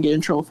 You can't get in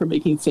trouble for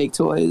making fake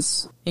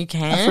toys. You I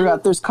can?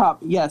 forgot there's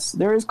yes,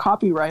 there is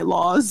copyright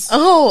laws.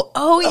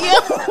 Oh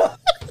yeah.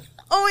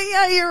 Oh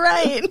yeah, you're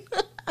right.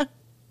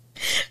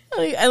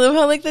 Like, I love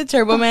how like the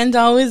Turbo Man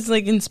doll was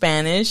like in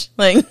Spanish.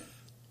 Like,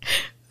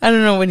 I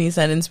don't know what he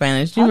said in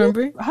Spanish. Do you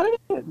remember? How did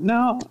it?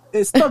 No,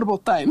 it's turbo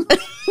time.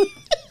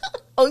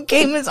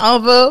 Okay, Miss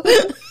Alvo.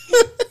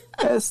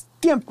 Es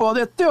tiempo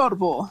de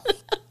turbo.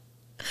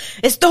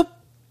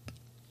 Stop.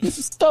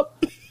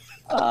 Stop.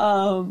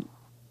 Oh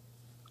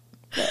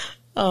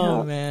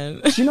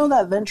man. Did you know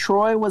that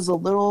Ventroy was a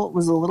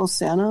little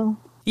Santa?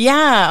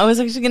 Yeah, I was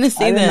actually gonna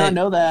say I did that. not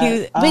know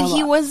that. But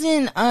he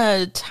wasn't.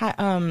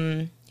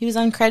 He was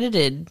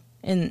uncredited.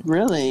 And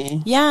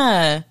Really?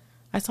 yeah,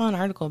 I saw an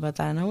article about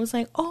that, and I was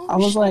like, oh, I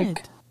was shit.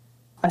 like,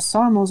 I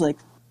saw him. I was like,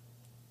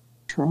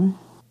 Troy.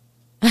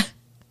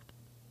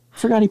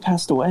 Forgot he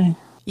passed away.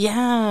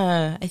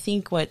 Yeah, I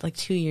think like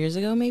 2 years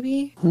ago,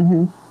 maybe.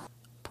 Mm-hmm.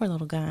 Poor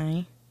little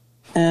guy.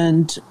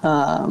 And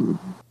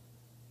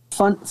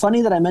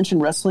funny that I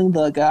mentioned wrestling.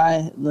 The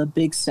guy, the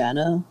big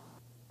Santa,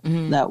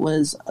 that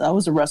was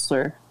a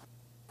wrestler.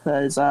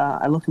 Because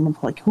I looked him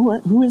up, like,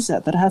 who is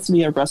that? That has to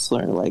be a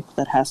wrestler. Like,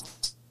 that has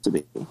to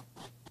be.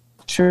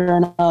 Sure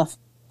enough,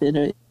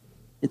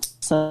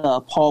 it's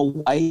Paul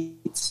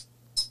White,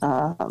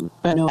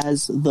 known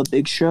as the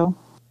Big Show.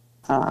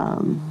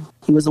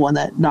 He was the one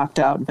that knocked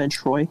out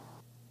Ventroy.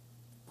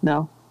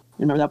 No?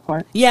 You remember that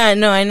part? Yeah,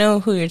 no, I know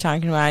who you're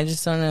talking about. I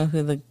just don't know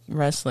who the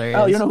wrestler is.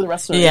 Oh, you know who the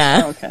wrestler is?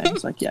 Yeah. Oh, okay.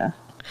 It's like, yeah.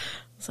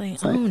 It's like,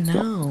 oh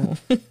no.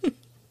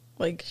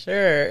 Like,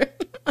 sure.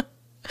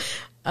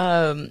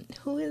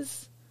 Who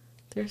is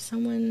there's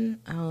someone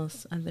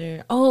else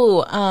that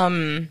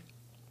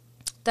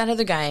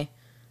other guy.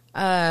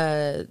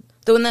 The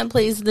one that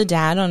plays the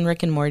dad on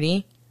Rick and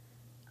Morty.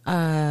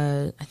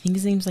 I think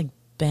his name's like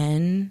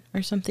Ben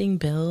or something.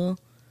 Bill.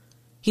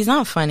 He's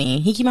not funny.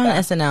 He came out on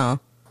SNL.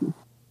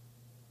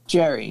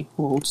 Jerry.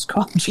 We'll just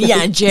call him Jerry.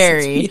 Yeah,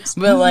 Jerry.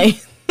 But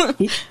like,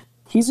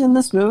 he's in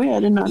this movie. I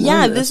did not know.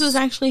 Yeah, this was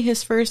actually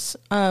his first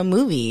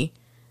movie,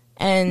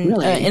 and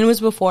Really? And it was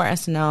before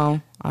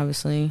SNL,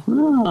 obviously.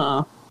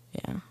 Oh.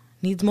 Yeah,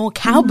 needs more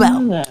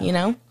cowbell, that. you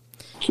know.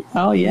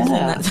 Oh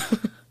yeah.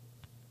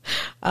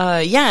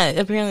 Yeah.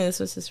 Apparently, this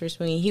was his first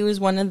movie. He was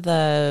one of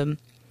the.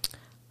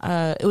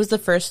 It was the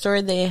first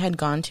store they had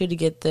gone to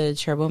get the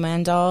Turbo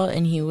Man doll,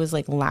 and he was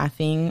like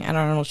laughing at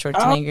Arnold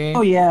Schwarzenegger.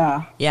 Oh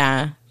yeah.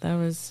 Yeah, that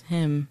was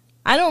him.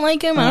 I don't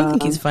like him. I don't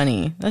think he's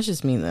funny. That's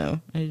just me, though.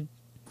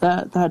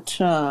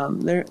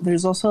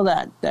 There's also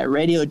that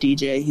radio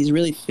DJ. He's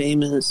really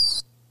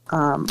famous.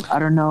 I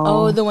don't know.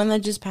 Oh, the one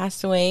that just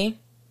passed away.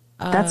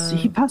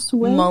 He passed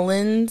away.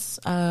 Mullins.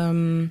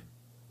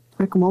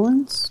 Rick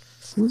Mullins.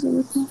 Was it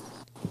Rick Mullins?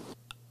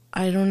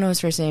 I don't know his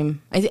first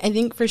name. I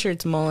think for sure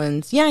it's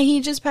Mullins. Yeah,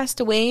 he just passed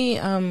away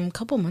a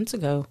couple months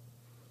ago.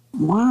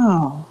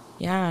 Wow.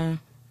 Yeah.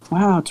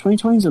 Wow.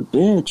 2020 is a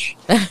bitch.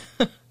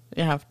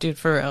 Yeah, dude,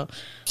 for real.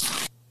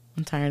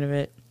 I'm tired of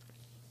it.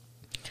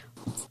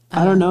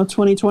 I don't know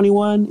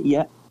 2021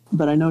 yet,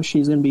 but I know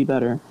she's gonna be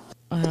better.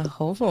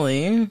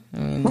 Hopefully. I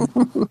mean,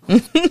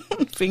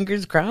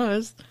 fingers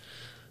crossed.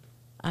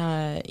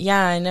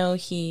 Yeah, I know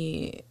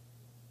he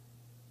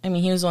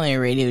was only a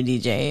radio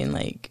DJ and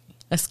like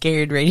a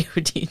scared radio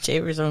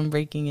DJ for someone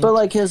breaking in. But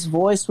like his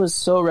voice was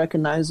so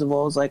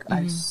recognizable. It was like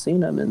I've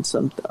seen him in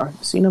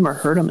or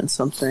heard him in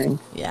something.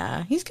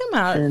 Yeah, he's come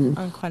out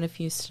on quite a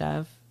few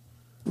stuff.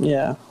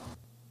 Yeah.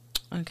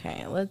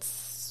 Okay,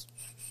 let's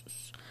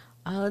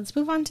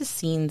move on to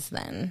scenes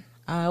then.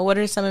 What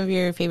are some of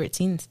your favorite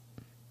scenes?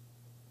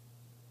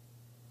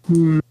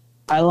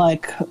 I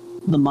like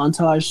the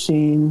montage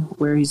scene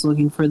where he's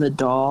looking for the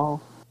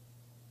doll.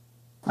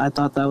 I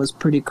thought that was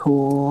pretty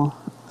cool.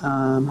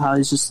 How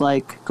he's just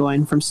like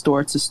going from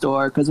store to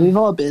store, because we've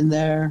all been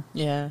there.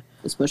 Yeah.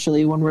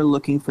 Especially when we're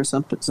looking for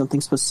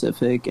something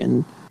specific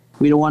and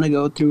we don't want to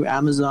go through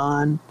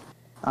Amazon.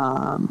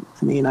 I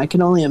mean, I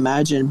can only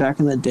imagine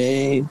back in the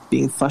day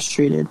being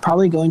frustrated,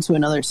 probably going to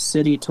another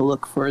city to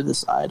look for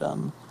this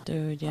item.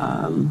 Dude,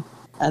 yeah.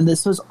 And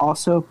this was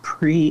also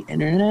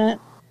pre-internet,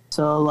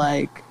 so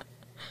like,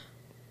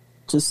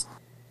 just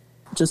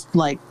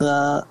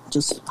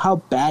how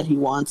bad he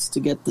wants to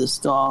get this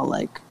doll,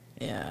 like,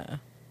 yeah,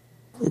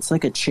 it's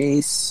like a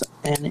chase,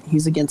 and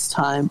he's against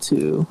time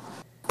too.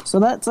 So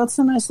that's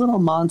a nice little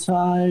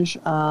montage.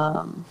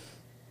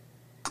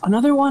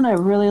 Another one I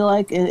really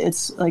like,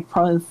 it's like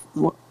probably,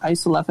 I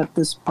used to laugh at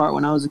this part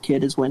when I was a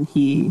kid, is when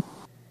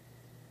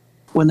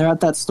they're at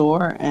that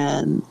store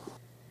and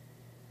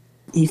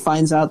he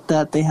finds out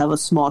that they have a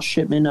small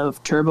shipment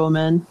of Turbo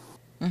Men.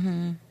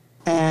 Mm-hmm.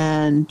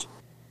 And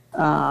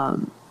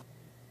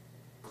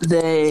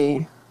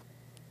they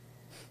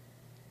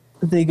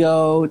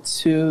go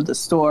to the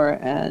store,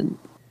 and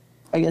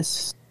I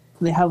guess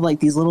they have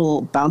like these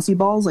little bouncy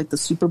balls, like the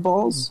super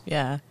balls.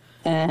 Yeah.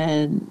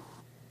 And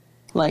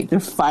like they're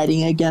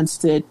fighting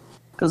against it,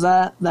 because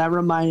that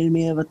reminded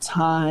me of a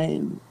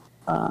time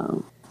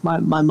my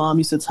mom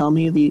used to tell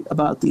me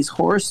about these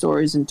horror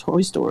stories in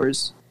toy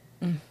stores,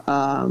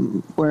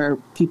 where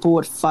people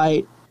would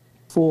fight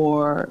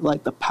for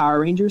like the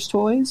Power Rangers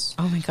toys.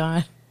 Oh my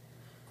god.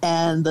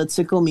 And the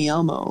Tickle Me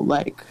Elmo,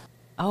 like.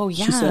 Oh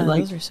yeah, she said,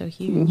 like, those are so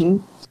huge.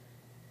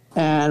 Mm-hmm.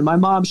 And my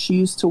mom, she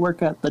used to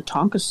work at the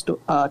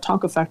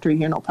Tonka factory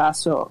here in El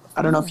Paso.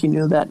 I don't know if you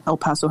knew that El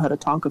Paso had a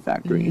Tonka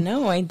factory.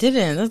 No, I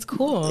didn't. That's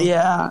cool.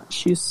 Yeah,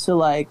 she used to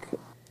like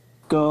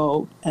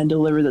go and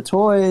deliver the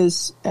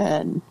toys,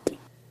 and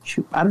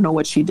I don't know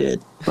what she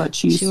did, but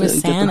she used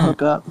to get the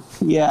hookup.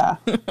 Yeah.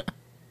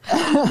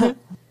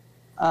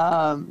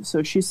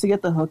 So she used to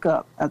get the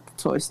hookup at the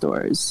toy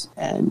stores,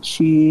 and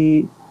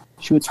she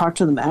would talk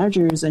to the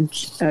managers, and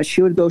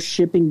she would go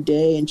shipping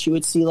day, and she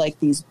would see like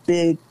these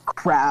big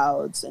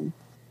crowds and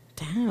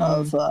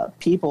of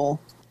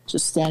people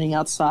just standing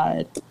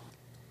outside.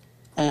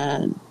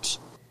 And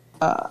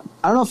I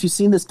don't know if you've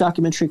seen this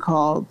documentary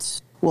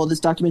this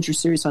documentary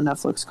series on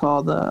Netflix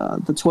called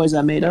The Toys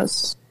That Made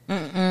Us.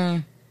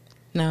 No.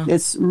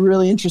 It's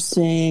really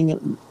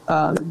interesting.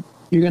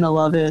 You're gonna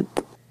love it.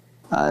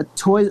 I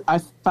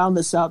found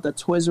this out that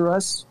Toys R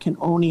Us can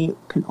only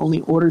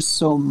order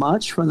so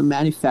much from the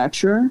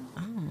manufacturer.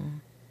 Oh.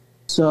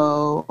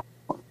 So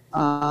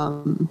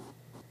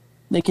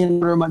they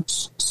can order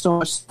so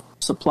much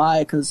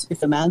supply, because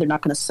if demand, they're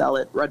not going to sell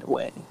it right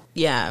away.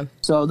 Yeah.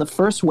 So the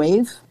first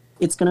wave,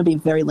 it's going to be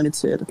very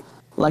limited.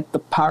 Like the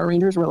Power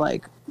Rangers were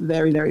like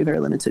very, very, very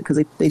limited, because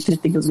they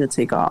didn't think it was going to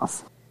take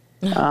off.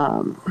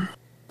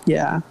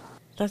 Yeah.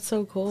 That's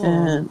so cool.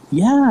 And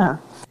yeah.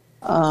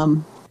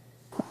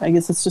 I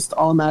guess it's just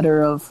all a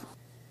matter of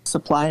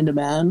supply and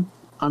demand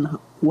on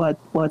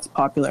what's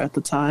popular at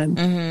the time.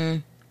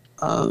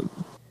 Mm-hmm.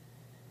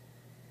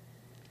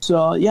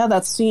 So yeah,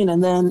 that scene,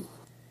 and then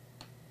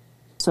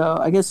so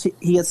I guess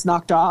he gets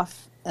knocked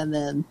off, and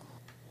then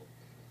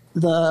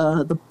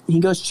he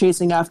goes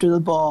chasing after the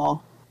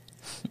ball,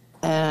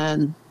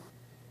 and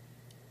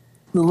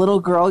the little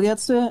girl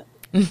gets it,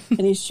 and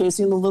he's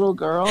chasing the little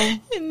girl.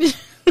 And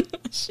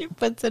she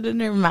puts it in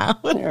her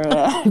mouth.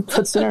 He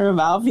puts it in her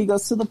mouth. He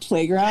goes to the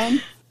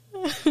playground.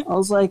 I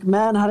was like,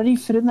 man, how did he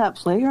fit in that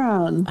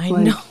playground? I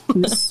like, know.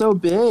 He's so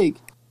big.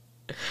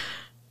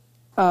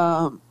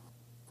 I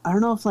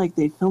don't know if like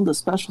they filmed a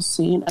special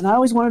scene, and I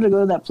always wanted to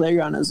go to that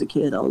playground as a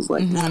kid. I was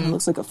like, man, it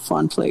looks like a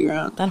fun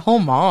playground. That whole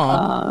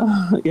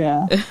mall.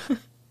 Yeah.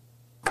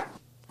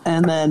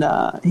 And then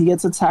he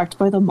gets attacked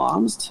by the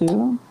moms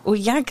too. Well,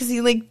 yeah, because he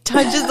like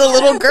touches the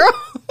little girl.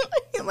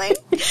 He's like,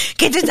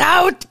 get it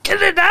out,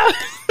 get it out.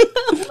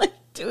 Like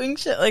doing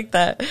shit like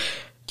that.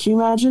 Can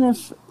you imagine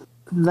if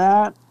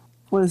that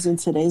was in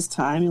today's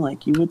time?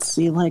 Like you would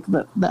see like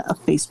a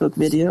Facebook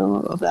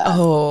video of that.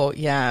 Oh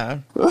yeah,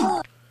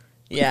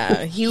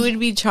 yeah. He would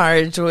be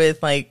charged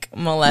with like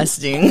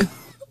molesting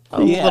a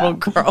little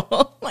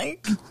girl.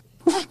 Like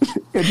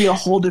it'd be a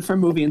whole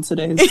different movie in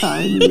today's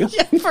time.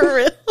 yeah, for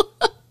real.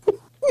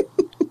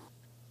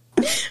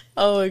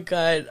 Oh my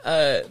god,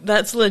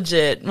 that's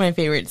legit my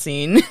favorite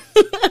scene.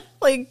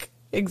 Like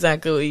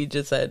exactly what you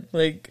just said.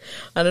 Like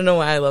I don't know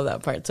why I love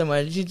that part so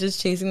much. He's just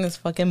chasing this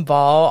fucking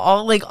ball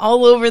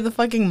all over the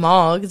fucking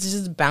mall because it's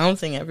just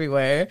bouncing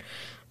everywhere.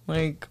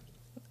 Like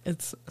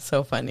it's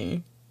so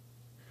funny.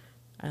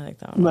 I like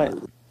that one. Right,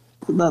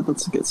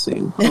 that's a good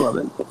scene. I love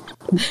it.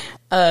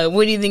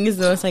 What do you think is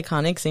the most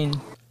iconic scene?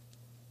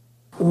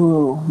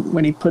 Ooh,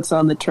 when he puts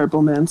on the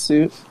Turbo Man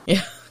suit.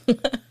 Yeah.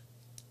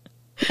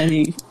 And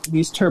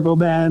he's Turbo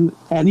Man,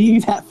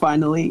 and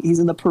finally he's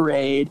in the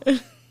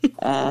parade,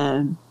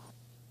 and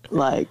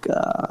like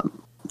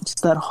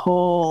just that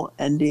whole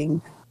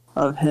ending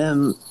of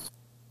him,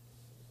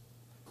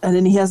 and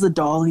then he has the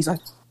doll. And he's like,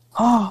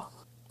 oh,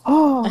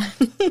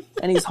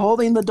 and he's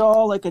holding the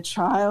doll like a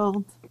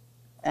child.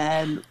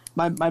 And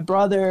my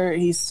brother,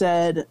 he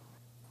said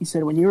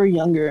when you were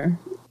younger,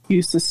 he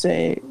used to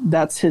say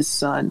that's his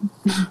son,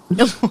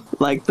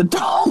 like the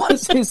doll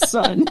was his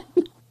son.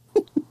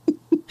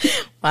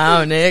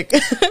 Wow, Nick.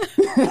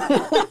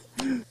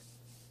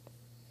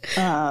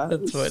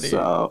 That's funny.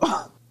 So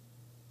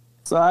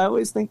I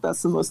always think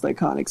that's the most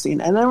iconic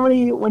scene. And then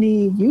when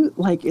he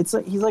like he's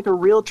like a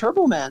real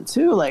Turbo Man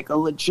too, like a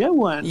legit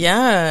one.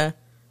 Yeah,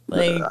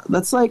 like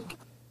that's like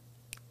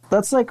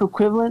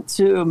equivalent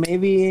to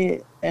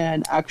maybe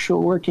an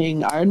actual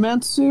working Iron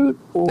Man suit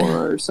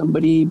or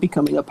somebody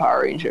becoming a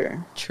Power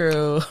Ranger.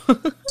 True.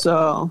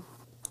 So.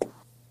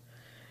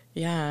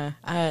 Yeah,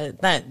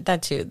 that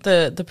too.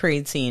 The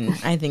parade scene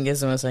I think is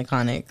the most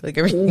iconic. Like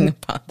everything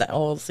about that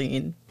whole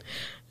scene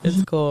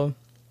is cool.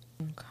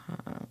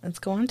 Okay, let's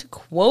go on to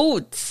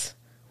quotes.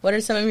 What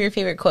are some of your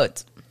favorite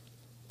quotes?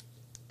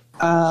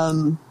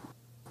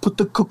 Put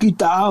the cookie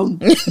down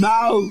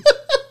now.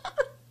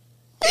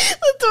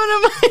 That's one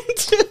of mine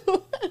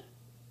too.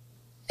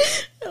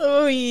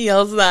 Oh, he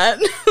yells that.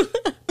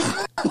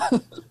 I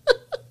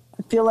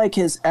feel like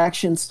his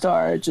action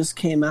star just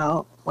came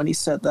out when he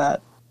said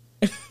that.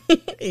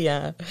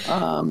 Yeah.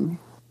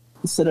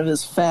 Instead of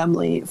his fun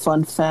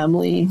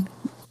family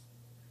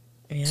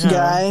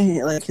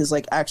guy, like his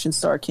like action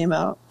star came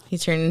out. He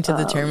turned into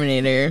the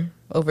Terminator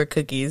over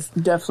cookies.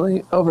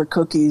 Definitely over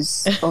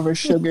cookies, over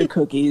sugar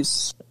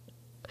cookies.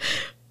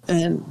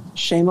 And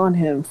shame on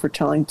him for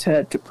telling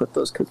Ted to put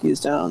those cookies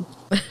down.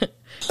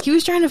 He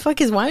was trying to fuck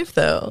his wife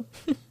though.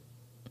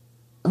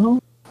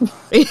 Oh.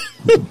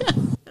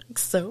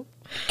 So.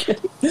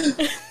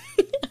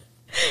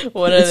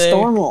 It's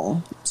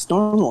normal. It's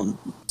normal in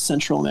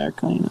Central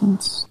America, you know.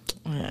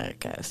 I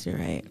guess you're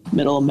right.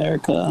 Middle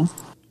America.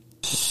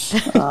 Do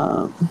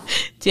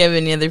you have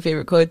any other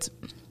favorite quotes?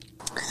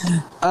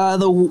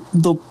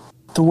 The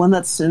one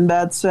that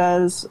Sinbad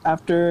says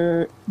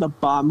after the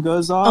bomb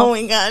goes off. Oh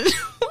my god,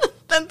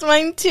 that's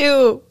mine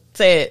too.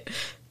 Say it.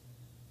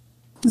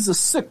 This is a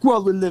sick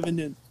world we're living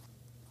in.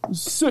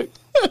 Sick.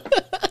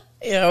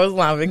 Yeah, I was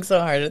laughing so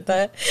hard at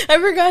that. I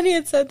forgot he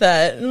had said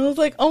that, and I was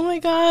like, "Oh my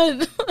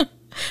god."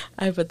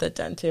 I put that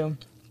down too.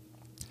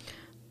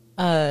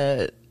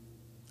 The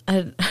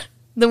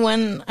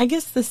one, I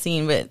guess the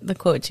scene, but the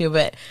quote too.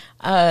 But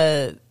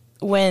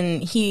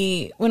when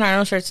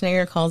Arnold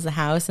Schwarzenegger calls the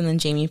house, and then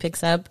Jamie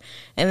picks up,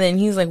 and then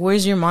he's like,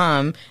 "Where's your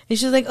mom?" And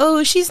she's like,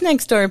 "Oh, she's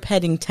next door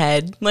petting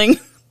Ted, like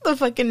the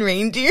fucking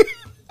reindeer."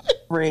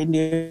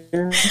 Reindeer.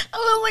 I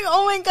was like,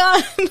 "Oh my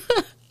god!"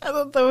 I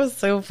thought that was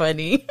so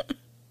funny.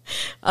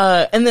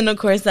 And then of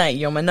course that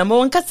 "You're my number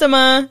one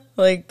customer,"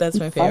 like that's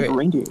my favorite.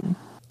 Reindeer.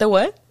 The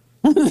what?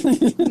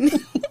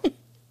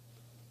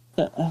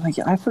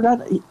 I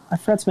forgot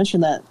to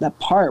mention that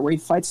part where he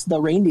fights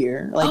the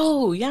reindeer. Like,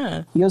 oh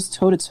yeah, he goes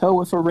toe to toe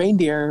with a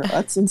reindeer.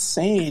 That's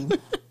insane.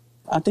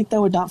 I think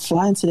that would not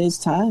fly in today's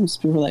times.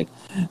 People are like,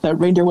 that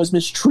reindeer was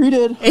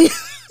mistreated.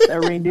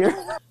 That reindeer.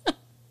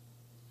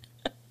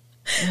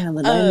 Man,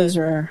 the 90s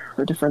are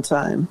a different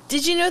time.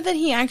 Did you know that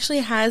he actually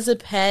has a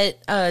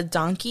pet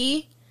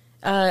donkey?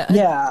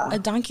 Yeah, a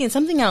donkey and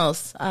something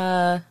else.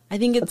 I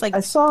think it's like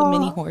the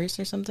mini horse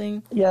or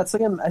something. Yeah, it's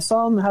like I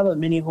saw him have a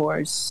mini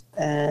horse,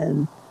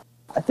 and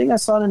I think I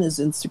saw it on his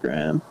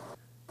Instagram.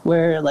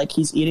 where like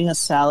he's eating a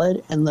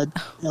salad and the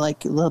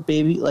like little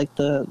baby, like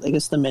the I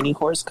guess the mini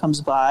horse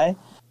comes by,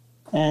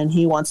 and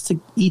he wants to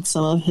eat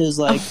some of his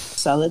like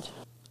salad,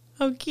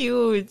 How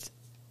cute.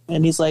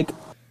 and he's like,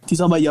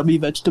 "These are my yummy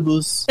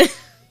vegetables."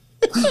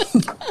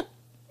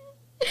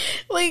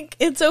 Like,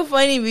 it's so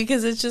funny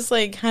because it's just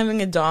like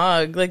having a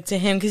dog, like, to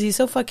him, because he's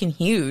so fucking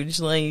huge.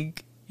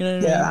 Like, you know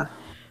what Yeah.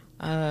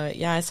 I mean?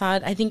 Yeah, I saw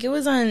it. I think he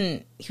was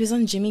on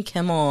Jimmy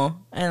Kimmel,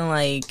 and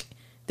like,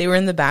 they were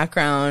in the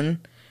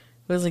background.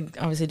 It was like,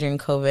 obviously during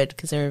COVID,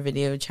 because they were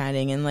video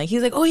chatting, and like,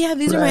 he's like, "Oh yeah,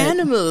 these are my Right.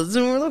 animals."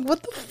 And we're like,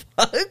 what the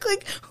fuck?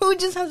 Like, who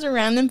just has a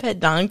random pet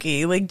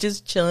donkey, like,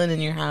 just chilling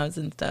in your house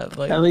and stuff?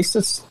 Like, At least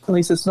it's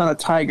not a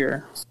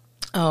tiger.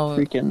 oh,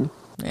 Freaking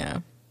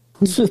yeah.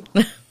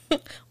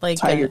 Like,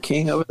 Tiger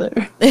King over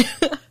there.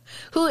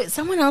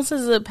 someone else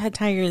is a pet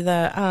tiger,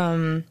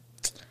 the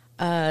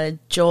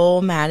Joel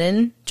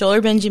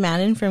or Benji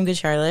Madden from Good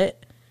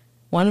Charlotte.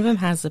 One of them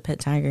has a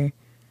pet tiger.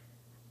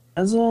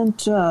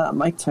 Doesn't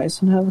Mike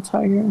Tyson have a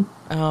tiger?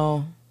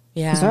 Oh,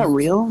 yeah. Is that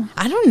real?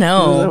 I don't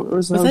know. Or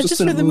is Was that that just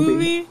just in for a the movie?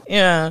 movie?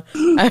 Yeah.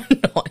 I have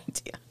no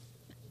idea.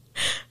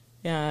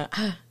 Yeah.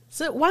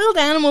 So wild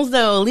animals,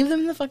 though, leave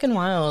them in the fucking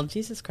wild.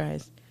 Jesus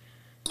Christ.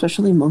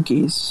 Especially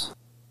monkeys.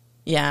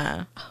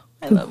 Yeah.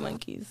 I love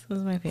monkeys.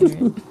 Those are my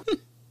favorite.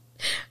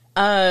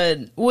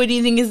 What do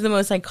you think is the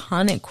most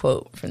iconic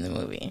quote from the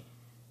movie?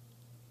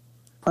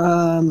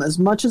 As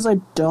much as I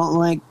don't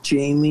like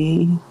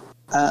Jamie,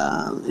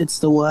 it's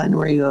the one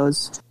where he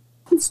goes,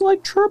 "It's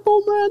like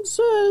Triple Man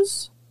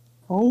says,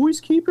 always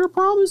keep your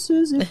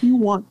promises if you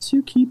want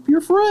to keep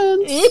your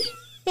friends."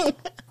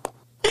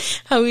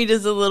 How he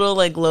does a little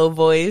like low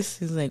voice.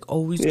 He's like,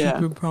 "Always Yeah.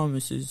 keep your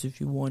promises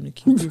if you want to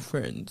keep your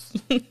friends."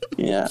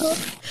 Yeah.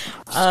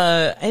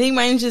 I think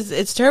mine's just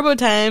it's turbo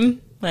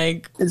time.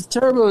 Like, It's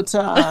turbo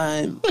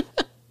time.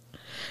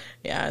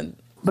 yeah,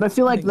 But I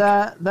feel like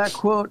that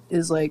quote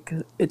is like,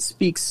 it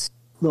speaks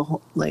the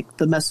whole, like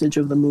the message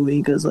of the movie,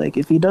 because like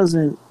if he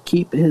doesn't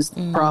keep his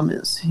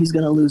promise, he's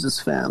gonna lose his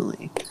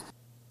family.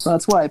 So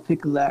that's why I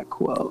picked that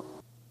quote.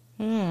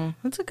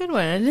 that's a good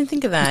one. I didn't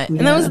think of that, and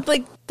that was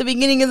like the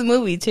beginning of the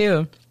movie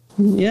too.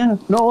 Yeah,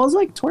 no, it was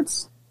like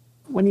towards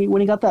when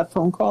he got that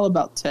phone call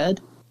about Ted.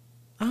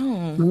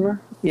 Oh,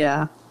 Remember?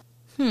 Yeah,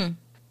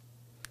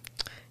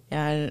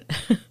 yeah,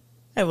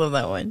 I love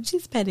that one.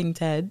 She's petting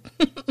Ted.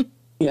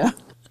 yeah.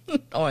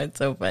 Oh, it's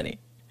so funny.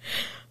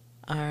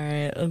 All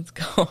right, let's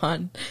go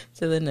on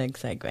to the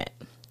next segment.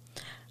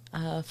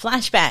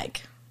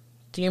 Flashback.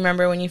 Do you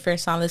remember when you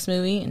first saw this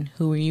movie, and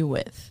who were you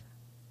with?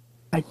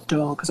 I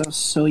don't, because I was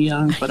so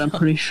young, but I'm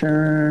pretty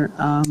sure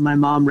my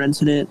mom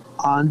rented it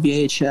on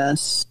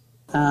VHS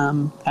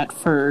at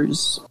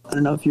Furs. I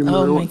don't know if you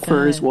remember what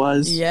Furs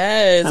was.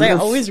 Yes, I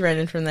Remember always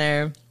rented from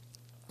there.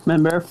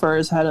 Remember,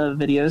 Furs had a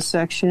video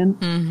section.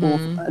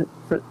 Well,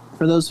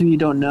 for those of you who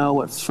don't know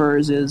what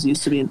Furs is, it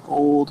used to be an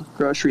old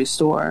grocery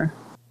store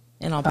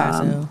In El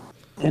Paso.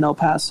 in El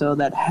Paso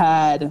that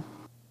had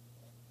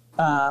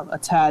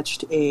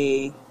attached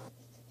a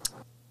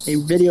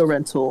video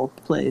rental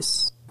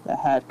place that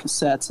had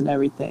cassettes and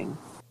everything.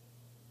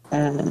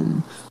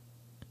 And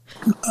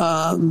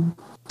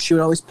she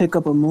would always pick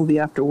up a movie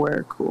after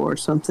work or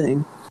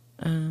something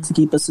to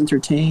keep us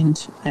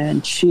entertained.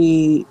 And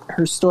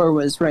her store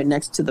was right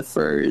next to the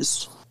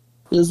Furs.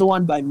 There's the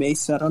one by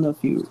Mesa. I don't know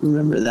if you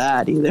remember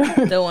that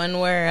either. The one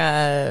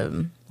where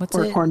what's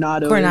Where it?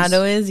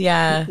 Coronado is,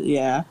 yeah.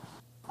 Yeah.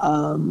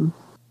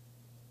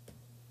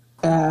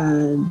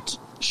 And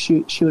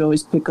she would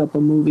always pick up a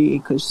movie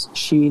because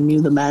she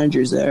knew the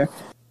managers there.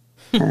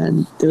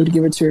 And they would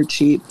give it to her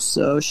cheap.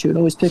 So she would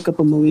always pick up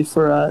a movie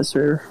for us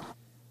or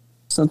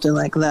something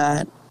like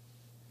that.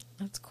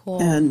 That's cool.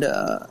 And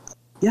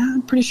yeah,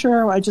 I'm pretty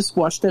sure I just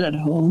watched it at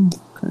home.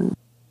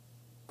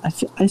 I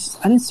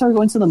didn't start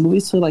going to the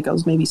movies till like I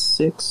was maybe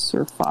 6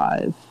 or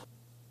 5.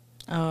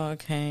 Oh,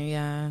 okay,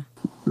 yeah.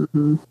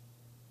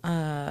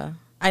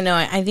 I know.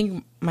 I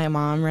think my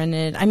mom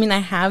rented. I mean, I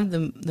have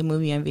the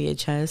movie on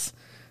VHS,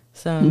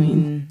 so I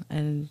mean,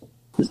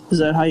 Is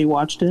that how you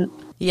watched it?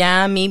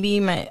 yeah, maybe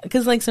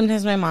because like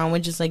sometimes my mom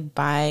would just like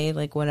buy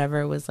like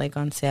whatever was like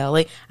on sale,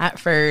 like at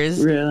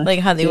Furs, Really? like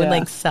how they would Yeah.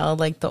 like sell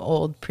like the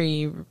old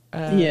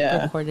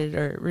recorded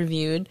or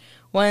reviewed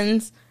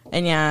ones.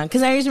 And yeah,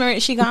 because I remember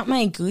she got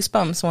my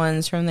Goosebumps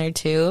ones from there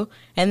too,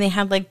 and they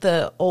had like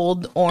the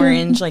old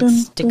orange like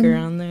sticker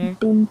on there.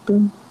 Boom,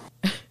 boom.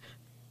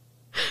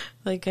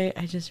 Like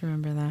I just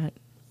remember that.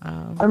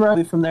 I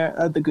remember from there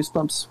the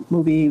Goosebumps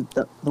movie,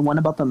 the one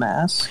about the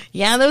mask.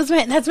 Yeah,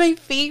 that's my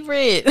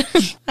favorite.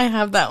 I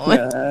have that one.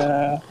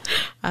 Uh,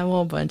 I have a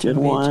whole bunch of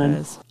good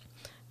one.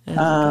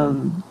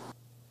 VHS.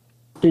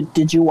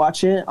 Did you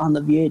watch it on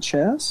the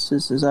VHS?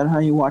 Is that how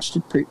you watched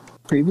it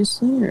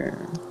previously,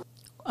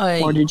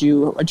 or did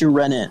you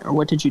rent it, or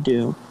what did you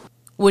do?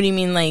 What do you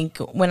mean, like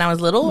when I was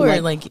little,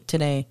 or like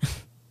today?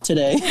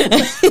 Today?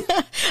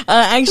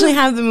 I actually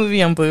have the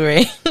movie on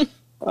Blu-ray.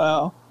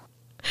 Well,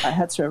 I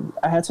had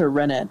to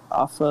rent it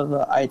off of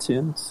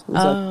iTunes. It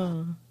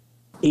was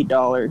like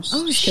 $8.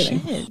 Oh Just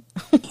shit! kidding.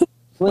 It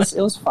was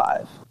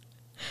 $5.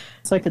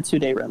 It's like a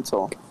 2-day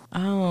rental.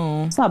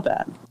 Oh. It's not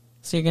bad.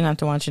 So you're going to have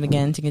to watch it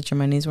again to get your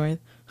money's worth?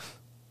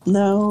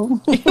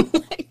 No.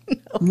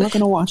 I'm not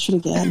going to watch it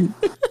again.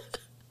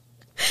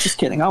 Just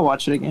kidding. I'll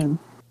watch it again.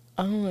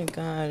 Oh, my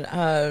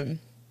God.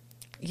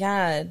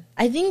 Yeah.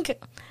 I think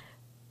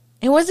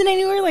it wasn't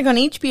anywhere like on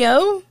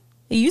HBO.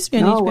 It used to be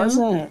on HBO. No, it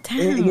wasn't.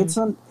 Damn. It gets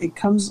on. It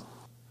comes.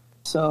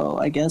 So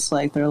I guess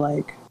like they're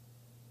like,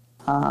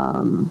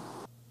 I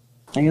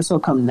guess it'll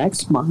come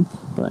next month,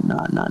 but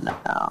not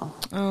now.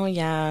 Oh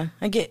yeah,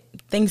 I get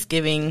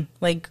Thanksgiving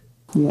like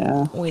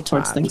Yeah, way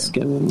towards often.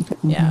 Thanksgiving.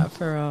 Yeah,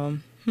 for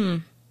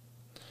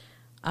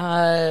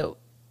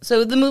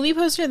so the movie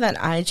poster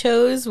that I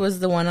chose was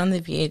the one on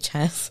the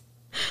VHS.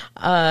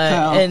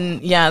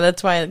 And yeah,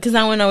 that's why, because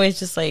that one always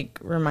just like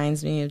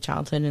reminds me of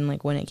childhood and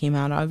like when it came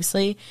out,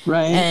 obviously.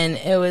 Right. And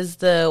it was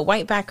the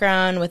white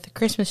background with the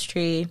Christmas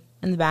tree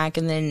in the back,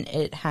 and then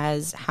it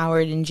has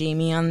Howard and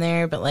Jamie on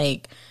there, but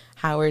like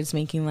Howard's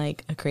making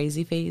like a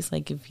crazy face,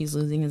 like if he's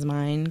losing his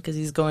mind because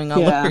he's going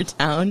all over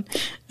town.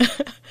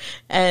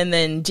 And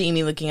then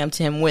Jamie looking up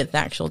to him with the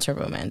actual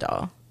Turbo Man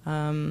doll.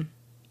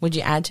 Would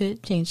you add to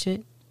it, change to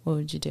it? What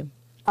would you do?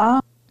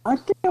 I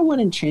think I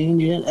wouldn't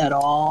change it at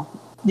all.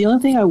 The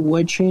only thing I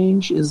would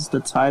change is the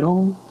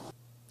title.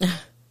 To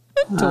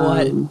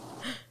what?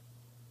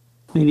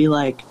 Maybe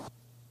like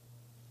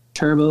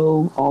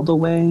Turbo All the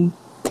Way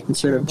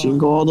instead of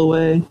Jingle All the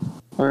Way,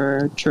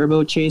 or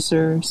Turbo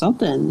Chaser,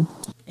 something.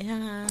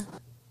 Yeah,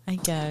 I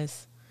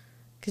guess.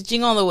 Because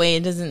Jingle All the Way,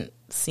 it doesn't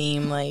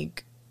seem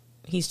like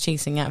he's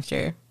chasing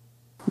after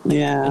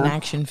an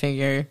action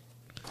figure.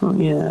 Oh,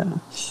 yeah.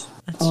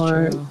 That's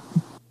true.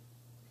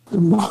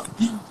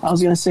 I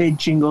was gonna say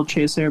Jingle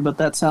Chaser, but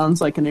that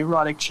sounds like an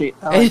erotic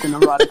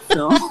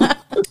film.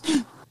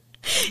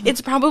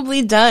 It's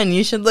probably done.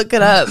 You should look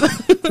it up.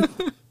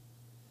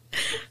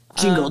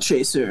 Jingle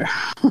Chaser.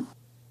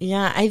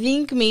 Yeah, I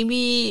think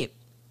maybe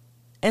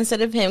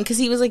instead of him, because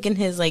he was like in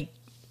his like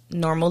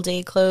normal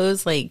day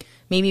clothes, like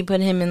maybe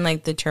put him in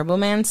like the Turbo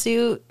Man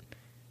suit,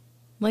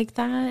 like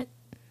that.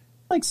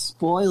 Like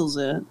spoils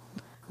it.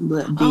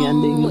 The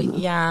ending.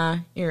 Yeah,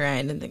 you're right.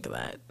 I didn't think of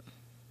that.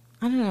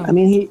 I don't know. I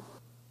mean,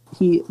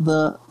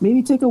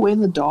 maybe take away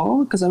the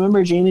doll, because I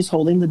remember Jamie's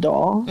holding the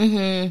doll.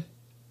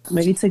 Mm-hmm.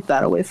 Maybe take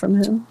that away from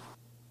him.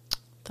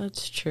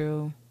 That's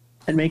true.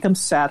 And make him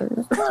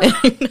sadder.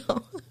 I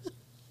know.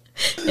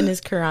 In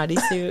his karate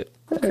suit,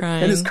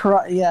 crying. In his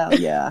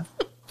yeah.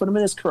 Put him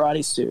in his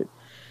karate suit.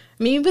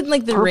 Maybe put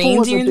like the Purple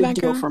reindeer in the was a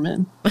big deal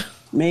background. for him.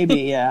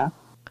 Maybe, yeah.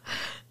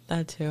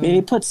 That too.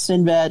 Maybe put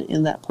Sinbad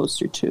in that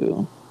poster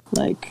too.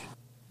 Like,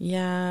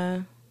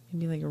 yeah,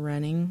 maybe like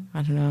running.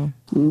 I don't know.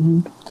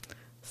 Mm-hmm.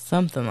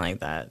 Something like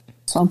that.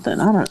 Something,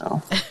 I don't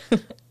know.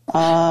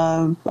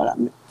 But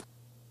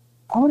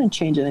I wouldn't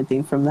change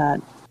anything from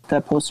that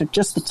poster.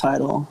 Just the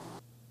title.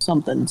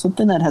 Something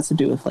that has to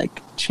do with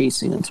like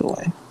chasing it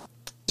away.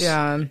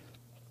 Yeah.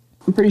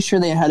 I'm pretty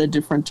sure they had a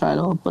different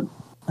title, but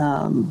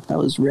that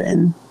was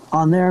written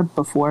on there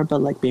before.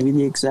 But like maybe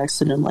the execs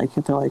didn't like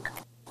it. They're like,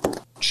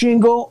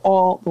 Jingle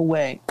All the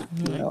Way.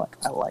 Mm-hmm. They're like,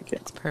 I like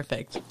it. It's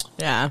perfect.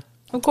 Yeah,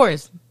 of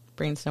course.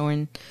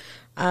 Brainstorming.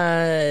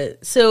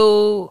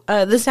 So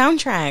the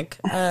soundtrack,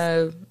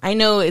 I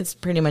know it's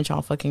pretty much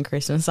all fucking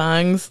Christmas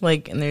songs,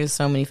 like, and there's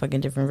so many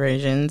fucking different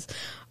versions.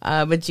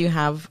 But do you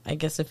have, I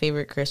guess, a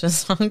favorite Christmas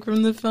song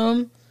from the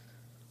film?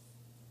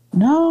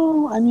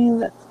 No, I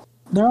mean,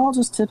 they're all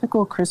just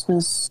typical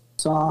Christmas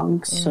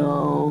songs, Yeah.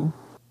 so...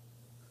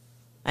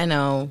 I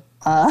know.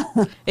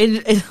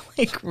 It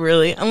like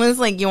really, unless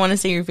like you want to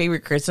say your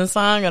favorite Christmas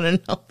song, I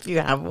don't know if you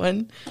have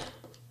one.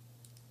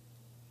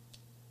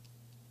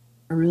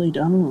 I really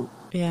don't.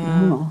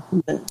 Yeah. No.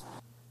 But,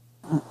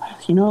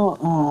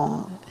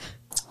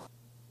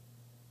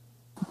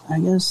 I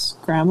guess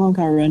Grandma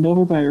Got Run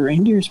Over by a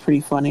Reindeer is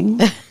pretty funny.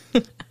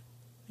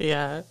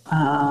 Yeah.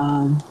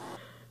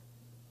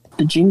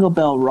 The Jingle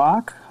Bell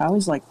Rock, I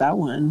always like that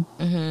one.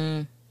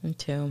 Mm-hmm. Me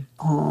too.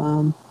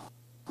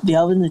 The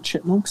Alvin and the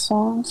Chipmunks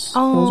songs,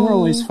 those were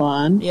always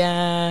fun.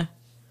 Yeah.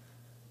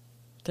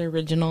 The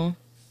original.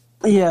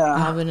 Yeah.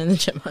 Alvin and the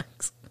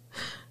Chipmunks.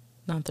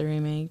 Not the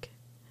remake.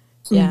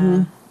 Yeah.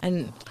 Mm-hmm.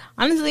 And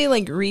honestly,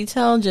 like,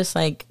 retail just,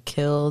 like,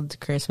 killed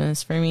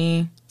Christmas for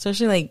me.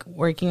 Especially, like,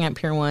 working at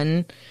Pier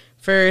 1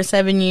 for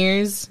 7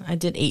 years. I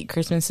did 8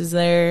 Christmases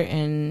there,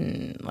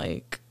 and,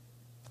 like,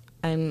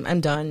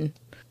 I'm done.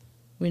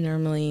 We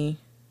normally...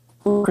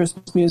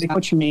 Christmas music,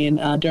 what you mean,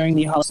 during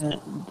the holiday,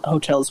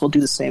 hotels will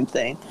do the same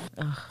thing.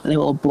 Ugh. They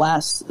will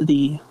blast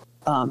the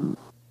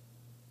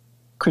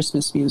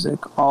Christmas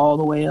music all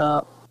the way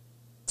up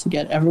to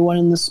get everyone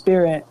in the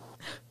spirit.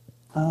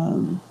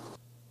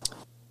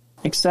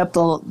 Except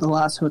the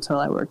last hotel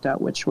I worked at,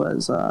 which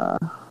was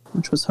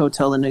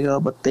Hotel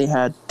Indigo, but they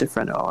had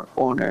different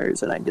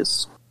owners, and I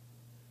guess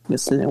they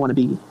didn't want to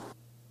be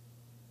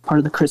part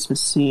of the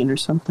Christmas scene or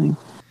something.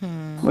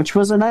 Which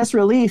was a nice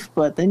relief,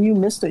 but then you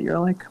missed it. You're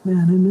like,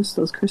 man, I missed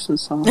those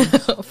Christmas songs.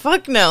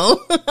 Fuck no.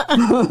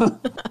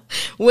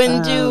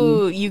 When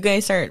do you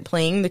guys start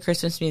playing the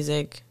Christmas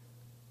music?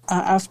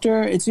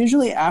 It's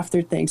usually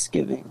after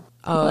Thanksgiving.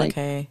 Oh,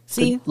 okay.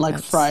 See?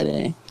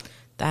 Friday.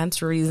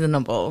 That's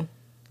reasonable.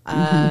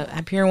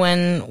 At Pier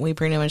 1, we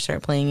pretty much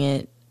start playing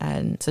it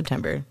in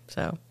September.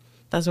 So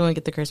that's when we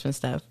get the Christmas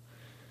stuff.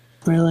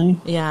 Really?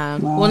 Yeah.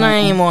 Wow. Well, not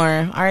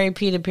anymore.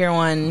 R.I.P. to Pier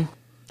 1.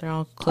 They're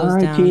all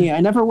closed R.I.P. down. I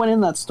never went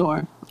in that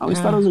store. I always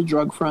thought it was a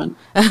drug front.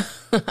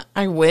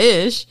 I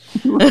wish.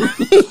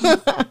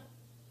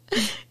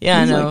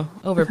 Yeah, no.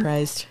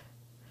 Overpriced.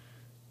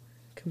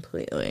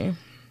 Completely.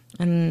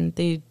 And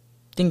they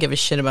didn't give a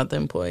shit about the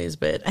employees,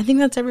 but I think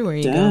that's everywhere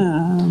you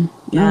go.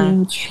 Yeah,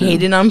 that's true.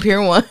 Hated on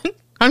Pier 1. I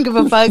don't give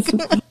a fuck.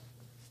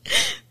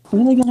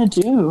 What are they going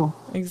to do?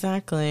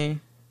 Exactly.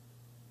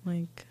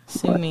 Like,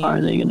 sue What me.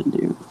 are they going to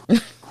do?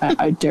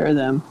 I dare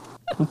them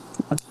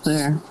with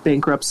their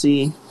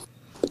bankruptcy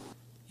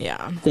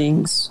Yeah,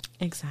 things.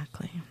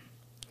 exactly.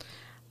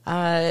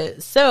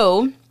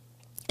 So,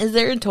 is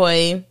there a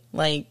toy,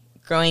 like,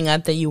 growing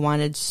up that you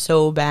wanted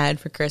so bad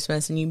for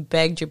Christmas and you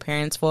begged your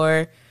parents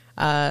for?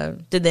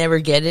 Did they ever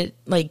get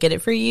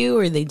it for you,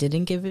 or they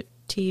didn't give it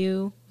to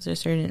you? Was there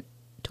certain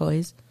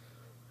toys?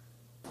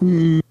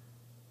 I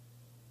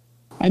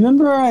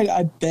remember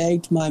I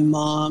begged my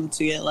mom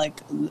to get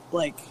like it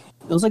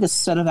was like a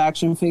set of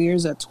action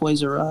figures at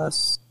Toys R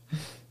Us,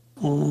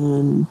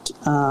 and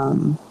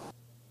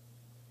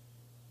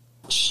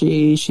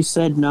she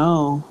said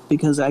no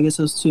because I guess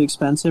it was too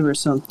expensive or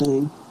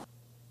something,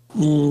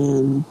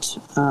 and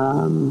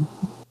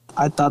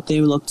I thought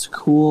they looked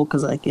cool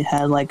because like it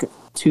had like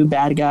 2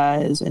 bad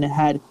guys and it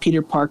had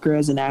Peter Parker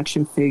as an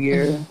action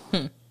figure,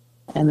 and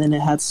then it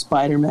had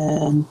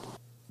Spider-Man.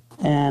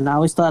 And I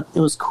always thought it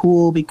was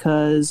cool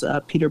because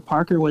Peter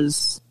Parker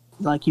was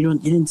like you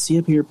didn't see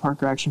a Peter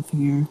Parker action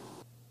figure.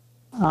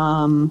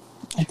 I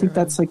think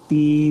that's like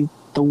the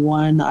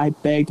one I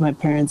begged my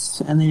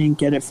parents and they didn't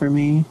get it for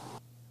me.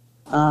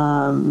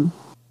 But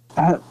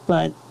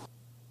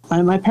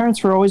my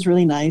parents were always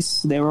really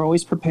nice. They were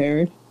always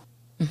prepared.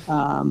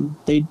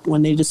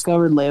 When they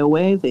discovered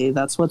layaway,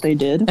 that's what they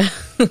did.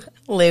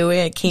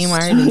 Layaway at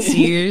Kmart and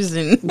Sears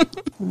and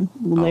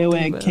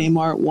Layaway at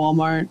Kmart,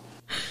 Walmart.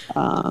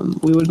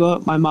 We would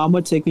go. My mom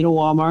would take me to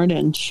Walmart,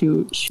 and she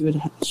would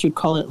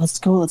call it. Let's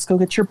go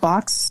get your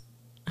box,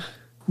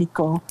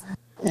 Nico.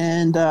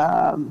 And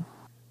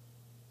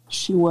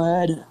she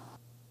would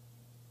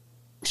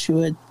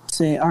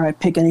say, "All right,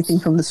 pick anything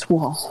from this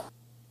wall,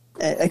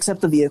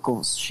 except the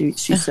vehicles." She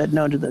said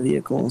no to the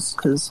vehicles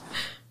because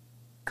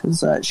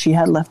she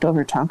had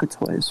leftover Tonka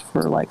toys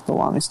for like the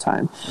longest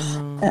time,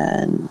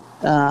 and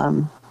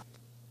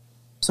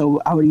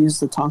so I would use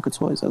the Tonka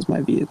toys as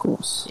my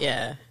vehicles.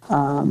 yeah.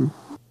 And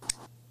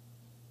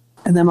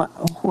then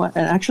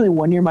actually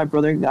one year my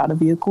brother got a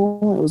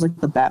vehicle. It was like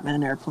the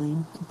Batman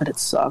airplane, but it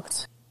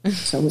sucked.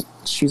 So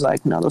she's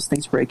like, no, those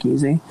things break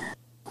easy.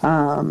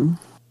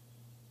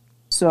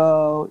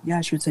 So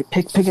yeah, she would say,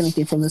 pick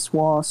anything from this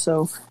wall.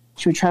 So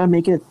she would try to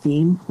make it a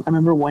theme. I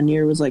remember one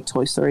year it was like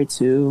Toy Story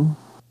 2.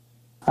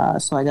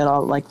 So I got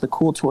all like the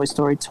cool Toy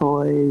Story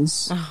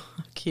toys. Oh,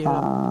 cute.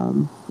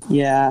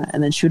 Yeah,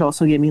 and then she would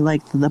also give me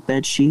like the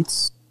bed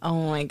sheets.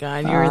 Oh my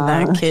god, you were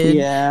that kid.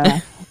 Yeah.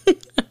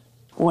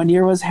 One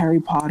year was Harry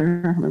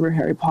Potter. I remember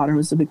Harry Potter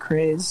was the big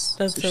craze.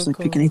 That's so she's like,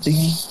 cool. pick anything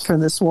from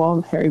this wall,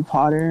 Harry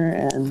Potter,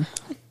 and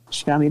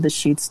she got me the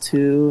sheets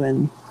too.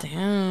 And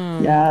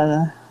Damn.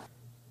 yeah,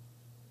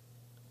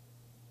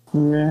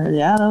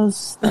 that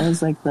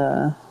was like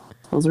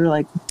those were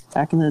like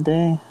back in the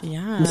day.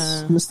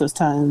 Yeah. Miss those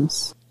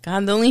times.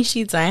 God, the only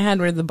sheets I had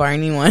were the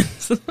Barney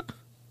ones.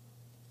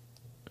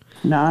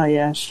 Nah,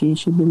 yeah, she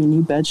gave me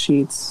new bed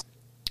sheets.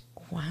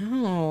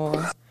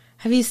 Wow.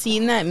 Have you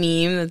seen that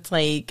meme that's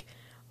like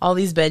all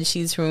these bed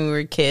sheets from when we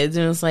were kids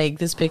and it was like,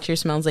 this picture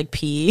smells like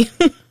pee?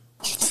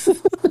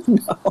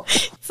 No.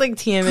 It's like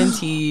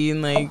TMNT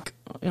and like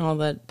all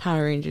that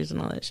Power Rangers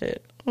and all that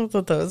shit. I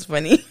thought that was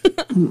funny.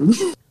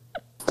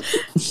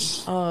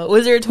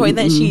 Was there a toy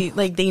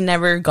that they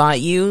never got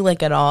you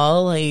like at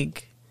all?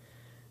 Like,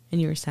 and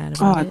you were sad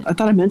about it? I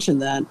thought I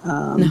mentioned that.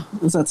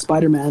 It was that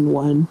Spider-Man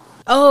one.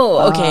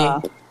 Oh,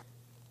 okay.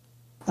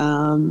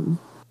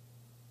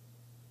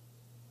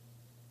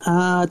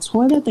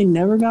 Toy that they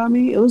never got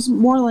me. It was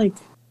more like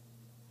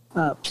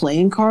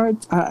playing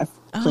cards.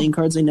 Playing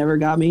cards they never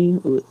got me.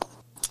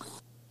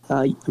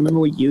 I remember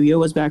what Yu-Gi-Oh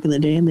was back in the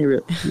day, and they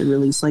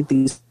released like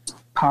these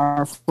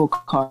powerful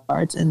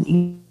cards, and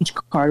each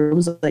card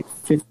was like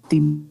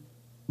 $50.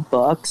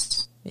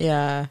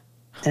 Yeah.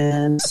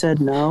 And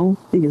said no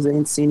because they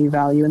didn't see any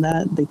value in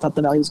that. They thought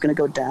the value was going to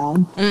go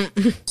down,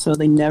 so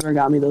they never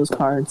got me those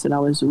cards, and I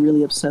was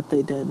really upset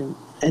they did.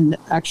 And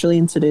actually,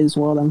 in today's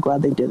world, I'm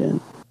glad they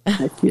didn't.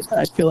 I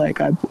feel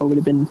like I would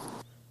have been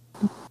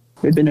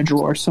a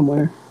drawer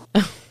somewhere.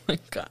 Oh my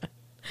god,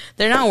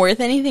 they're not worth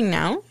anything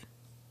now.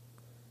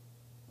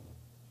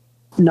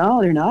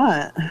 No, they're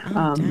not.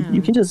 Damn.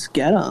 You can just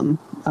get them.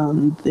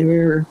 They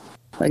were,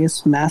 I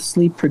guess,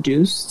 massively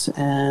produced,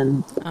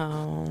 and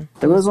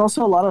there was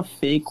also a lot of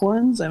fake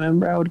ones. I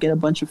remember I would get a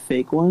bunch of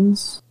fake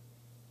ones,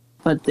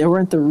 but they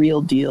weren't the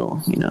real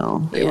deal. You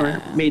know, they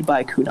weren't made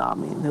by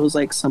Konami. It was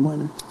like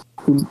someone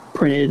who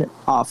printed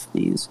off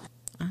these.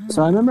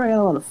 So I remember I got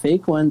a lot of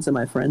fake ones, and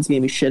my friends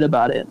gave me shit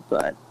about it,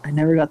 but I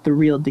never got the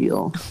real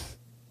deal.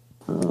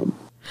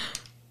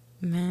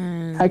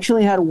 Man. I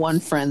actually had one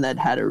friend that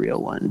had a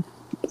real one.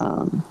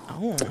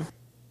 Oh.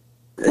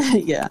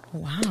 Yeah.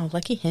 Wow,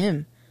 lucky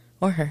him.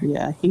 Or her.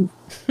 Yeah, it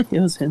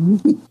was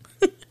him.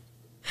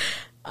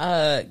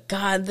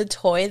 God, the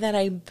toy that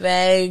I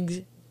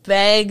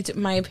begged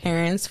my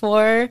parents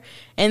for,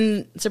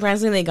 and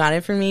surprisingly they got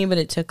it for me, but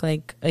it took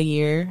like a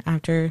year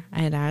after I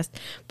had asked.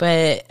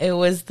 But it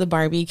was the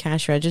Barbie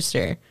cash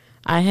register.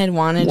 I had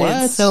wanted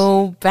it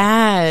so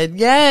bad.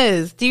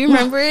 Yes. Do you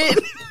remember it?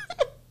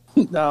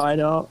 No, I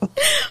don't.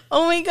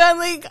 Oh my God,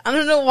 like, I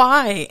don't know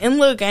why. And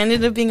look, I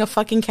ended up being a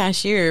fucking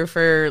cashier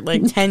for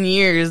like 10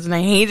 years and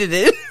I hated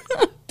it.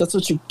 That's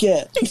what you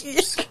get.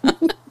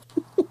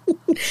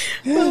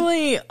 But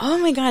like, oh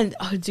my God.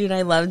 Oh, dude,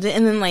 I loved it.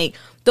 And then like,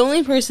 the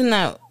only person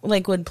that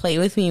like would play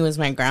with me was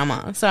my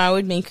grandma. So I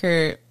would make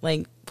her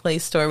like play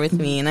store with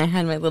me, and I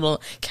had my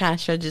little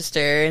cash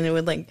register, and it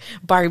would like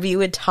Barbie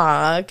would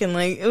talk, and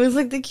like it was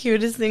like the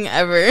cutest thing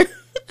ever.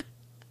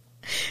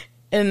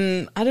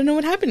 And I don't know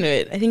what happened to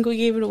it. I think we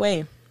gave it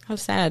away. How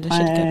sad. I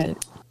should have kept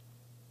it.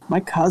 My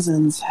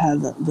cousins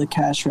had the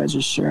cash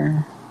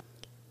register,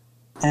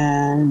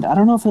 and I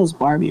don't know if it was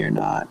Barbie or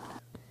not.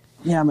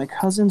 Yeah, my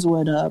cousins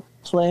would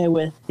play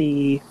with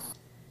the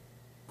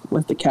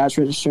cash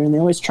register, and they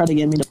always try to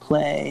get me to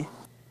play.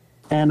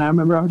 And I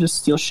remember I would just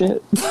steal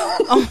shit.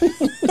 Oh,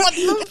 what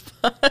the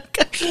fuck?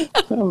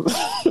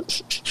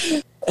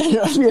 And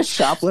I'd be a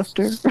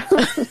shoplifter.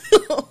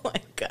 Oh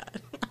my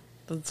God,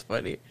 that's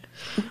funny.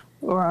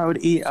 Or I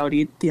would eat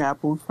the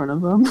apple in front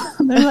of them.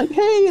 And they're like,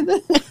 "Hey, you're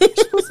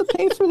supposed to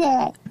pay for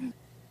that."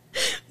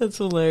 That's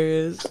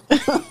hilarious.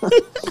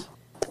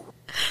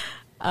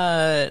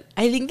 I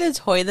think the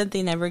toy that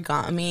they never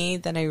got me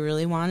that I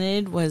really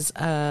wanted was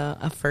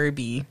a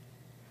Furby.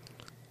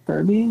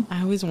 Furby?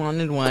 I always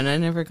wanted one. I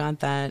never got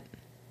that.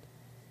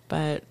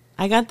 But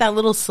I got that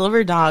little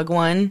silver dog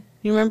one.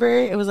 You remember?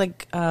 It was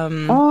like,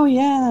 oh,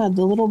 yeah,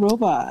 the little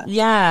robot.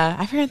 yeah,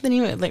 I forgot the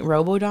name of it, like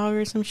Robo-Dog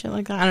or some shit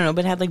like that. I don't know,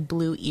 but it had like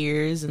blue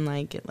ears and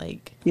like it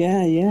like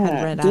Yeah.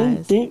 had red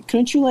eyes.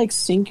 Couldn't you like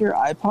sync your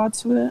iPod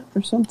to it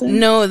or something?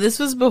 No, this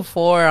was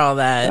before all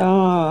that.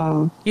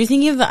 Oh, You're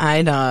thinking of the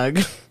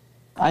iDog.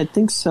 I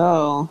think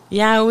so.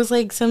 Yeah, it was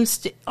like some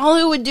all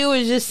it would do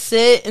was just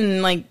sit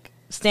and like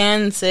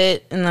stand and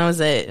sit, and that was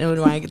it. It would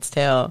wag its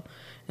tail,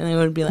 and it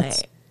would be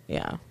like,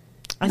 yeah.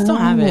 I still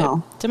have it.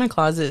 It's in my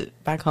closet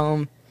back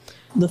home.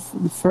 The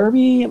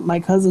Furby,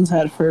 my cousins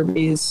had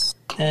Furbies,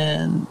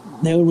 and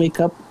they would wake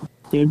up.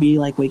 They would be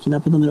like waking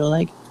up in the middle,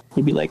 like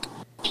they'd be like,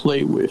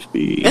 "Play with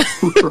me,"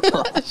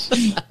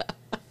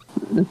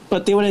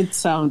 but they wouldn't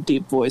sound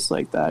deep voice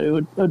like that. It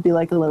would be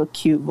like a little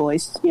cute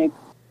voice. Like,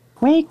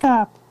 "Wake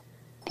up,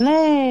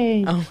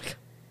 play." Oh my God.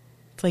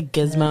 It's like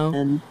Gizmo.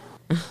 And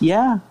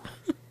yeah,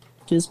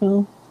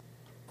 Gizmo.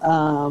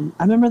 I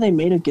remember they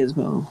made a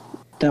Gizmo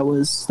that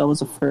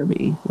was a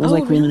Furby. It was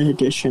like really? limited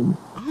edition.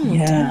 Oh,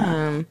 yeah.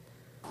 Damn.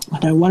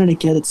 And I wanted to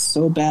get it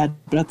so bad,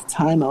 but at the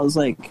time I was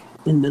like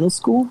in middle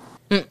school,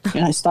 and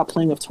I stopped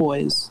playing with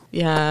toys.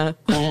 Yeah.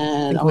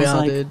 And I was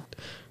like,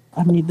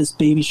 I don't need this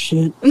baby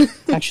shit.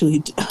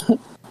 Actually,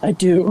 I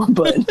do,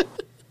 but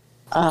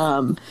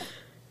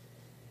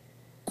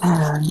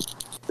I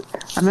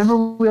remember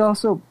we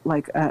also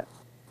like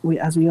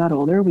as we got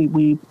older,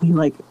 we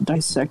like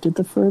dissected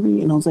the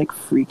Furby, and it was like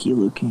freaky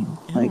looking.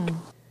 Like,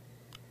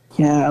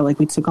 yeah, like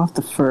we took off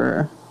the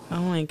fur.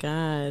 Oh my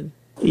God.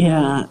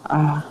 Yeah,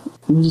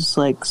 it was just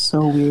like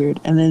so weird.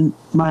 And then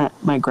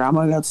my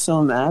grandma got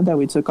so mad that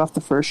we took off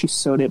the fur. She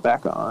sewed it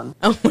back on.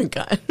 Oh my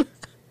God.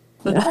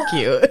 That's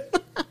cute.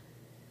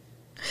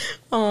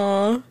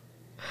 Aw.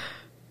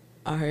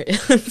 All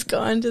right, let's go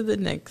on to the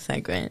next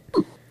segment.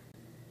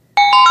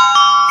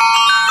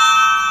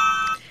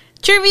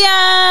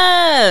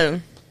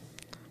 Trivia!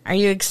 Are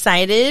you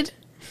excited?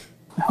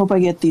 I hope I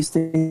get these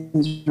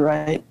things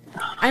right.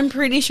 I'm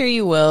pretty sure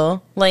you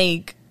will.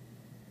 Like,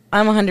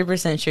 I'm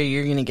 100% sure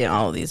you're going to get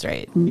all of these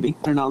right. Maybe.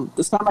 I don't know.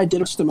 This time I did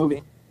watch the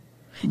movie.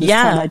 This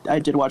Yeah. time I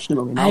did watch the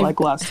movie, not like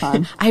last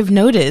time. I've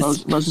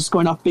noticed. I was just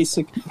going off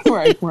basic,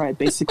 where I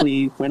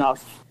basically went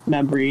off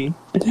memory.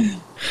 I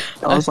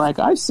was like,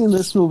 I've seen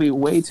this movie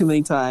way too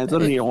many times. I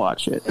don't need to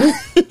watch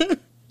it.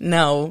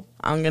 No,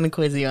 I'm going to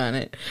quiz you on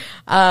it.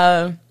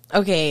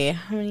 Okay,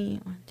 how many?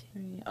 1, 2,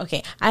 3.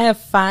 Okay, I have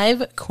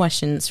 5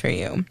 questions for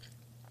you.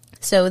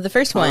 So the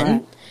first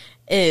one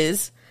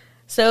is,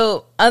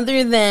 so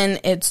other than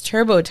it's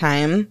Turbo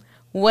Time,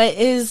 what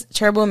is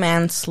Turbo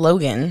Man's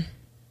slogan?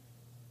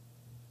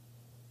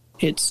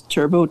 It's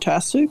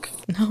Turbo-tastic.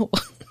 No.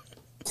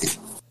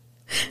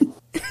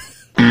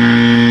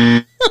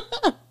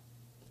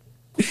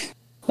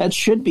 That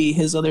should be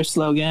his other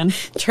slogan.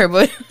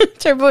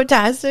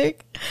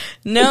 Turbo-tastic?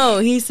 No,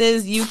 he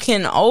says you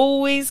can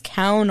always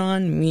count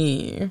on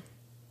me.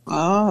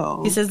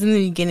 Oh. He says in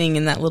the beginning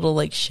in that little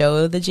like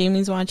show that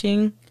Jamie's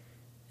watching.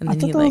 And I then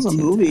thought he, that was a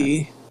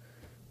movie.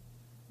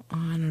 Oh,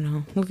 I don't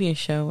know. Movie or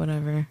show,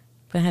 whatever.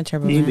 But it had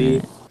Turbo Man Maybe.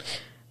 in it.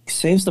 He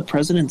saves the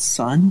president's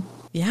son?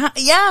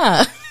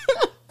 Yeah.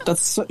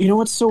 That's so, you know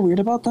what's so weird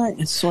about that?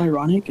 It's so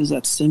ironic is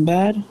that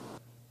Sinbad,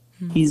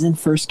 he's in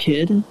First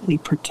Kid and he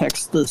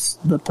protects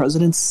the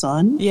president's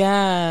son.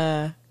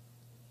 Yeah.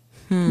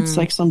 It's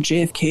like some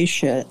JFK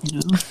shit, you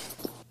know?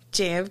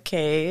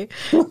 JFK.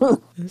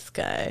 This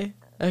guy.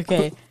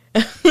 Okay.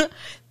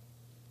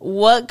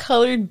 What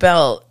colored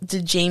belt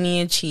did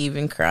Jamie achieve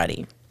in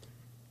karate?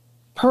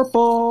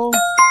 Purple.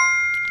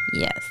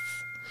 Yes.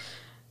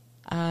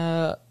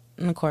 And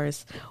of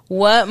course,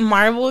 what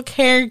Marvel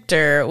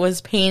character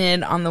was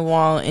painted on the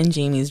wall in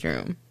Jamie's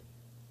room?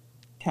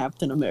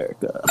 Captain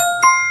America.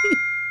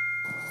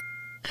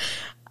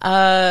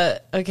 Okay,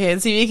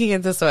 let's see if you can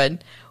get this one.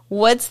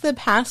 What's the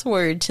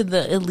password to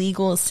the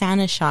illegal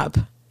Santa shop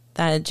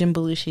that Jim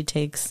Belushi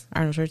takes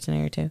Arnold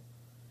Schwarzenegger to?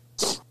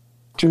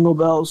 Jingle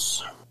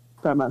bells.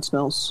 Batman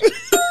smells.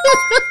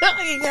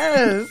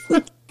 Yes.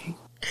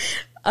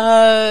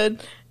 And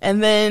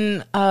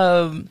then,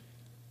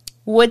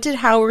 what did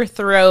Howard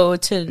throw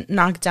to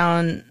knock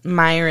down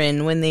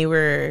Myron when they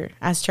were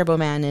as Turbo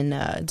Man and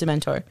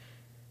Dementor?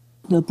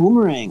 The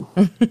boomerang.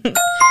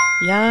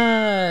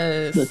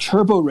 Yes. The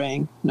turbo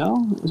ring.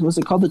 No? Was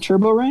it called the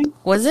turbo ring?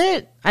 Was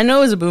it? I know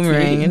it was a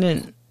boomerang. I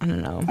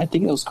don't know. I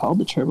think it was called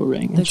the turbo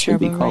ring. The It should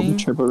be turbo called ring? the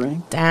turbo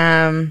ring.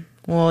 Damn.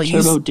 Well,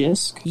 Turbo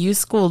disc. you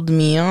schooled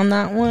me on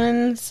that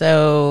one,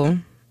 so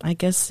I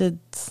guess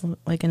it's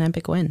like an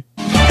epic win.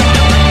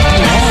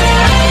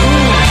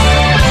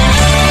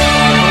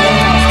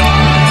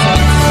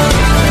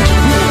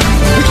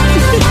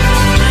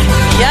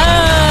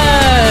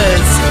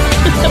 Yes.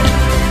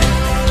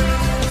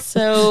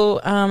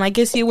 So, I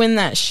guess you win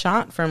that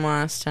shot from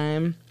last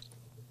time.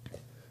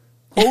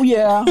 Oh,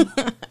 yeah.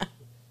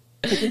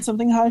 Picking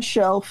something high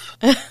shelf.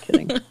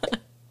 Kidding.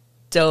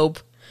 Dope.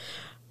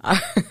 All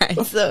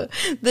right. So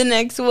the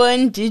next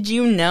one, did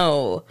you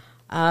know?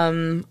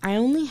 I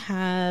only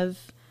have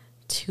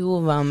 2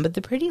 of them, but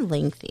they're pretty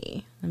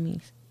lengthy.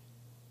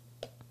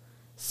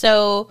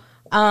 So,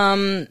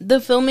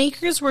 the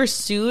filmmakers were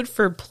sued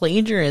for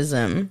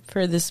plagiarism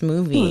for this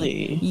movie.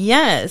 Really?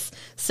 Yes.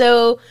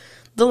 So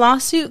the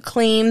lawsuit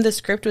claimed the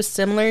script was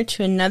similar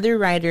to another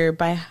writer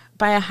by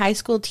a high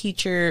school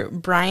teacher,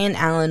 Brian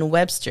Allen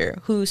Webster,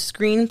 whose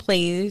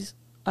screenplays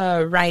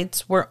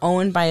rights were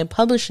owned by a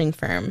publishing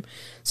firm.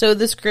 So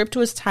the script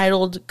was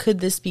titled Could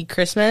This Be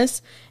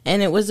Christmas?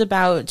 And it was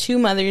about 2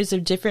 mothers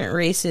of different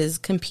races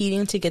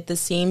competing to get the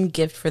same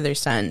gift for their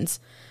sons.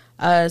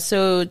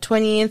 So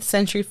 20th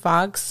Century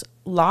Fox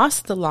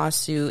lost the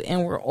lawsuit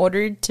and were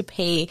ordered to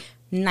pay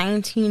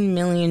 $19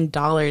 million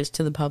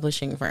to the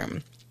publishing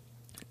firm.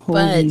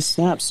 Holy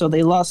snap. So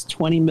they lost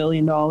 $20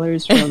 million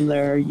from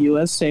their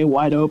USA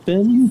Wide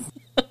Open?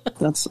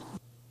 That's...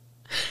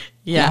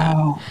 Yeah.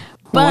 Wow.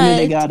 But, I wonder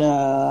they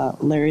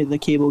got Larry the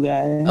Cable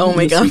Guy. Oh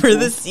my god, for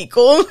the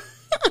sequel?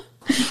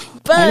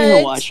 I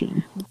didn't watch it.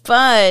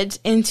 But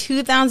in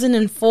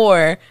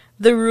 2004,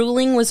 the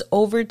ruling was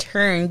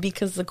overturned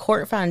because the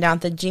court found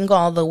out that Jingle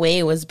All the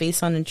Way was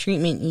based on a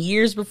treatment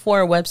years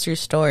before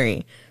Webster's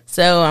story.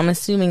 So I'm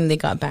assuming they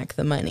got back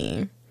the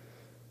money.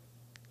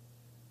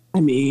 I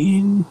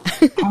mean,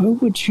 how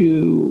would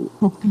you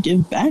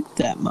give back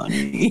that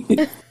money?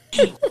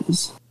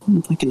 Is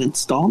it like an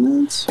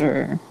installment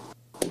or...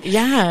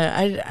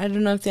 Yeah, I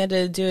don't know if they had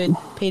to do it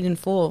paid in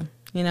full,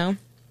 you know?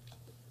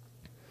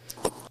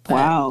 But,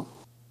 wow.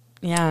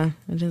 Yeah,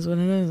 it is what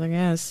it is, I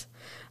guess.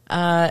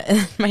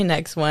 My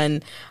next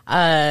one.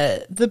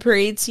 The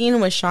parade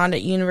scene was shot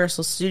at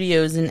Universal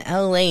Studios in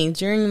LA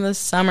during the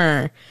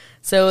summer.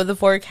 So the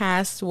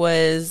forecast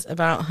was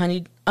about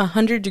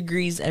 100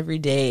 degrees every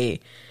day.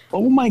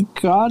 Oh my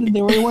god,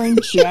 they were wearing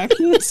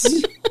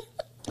jackets?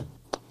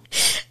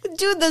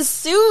 Dude, the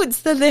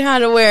suits that they had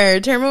to wear,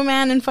 Turbo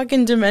Man and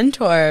fucking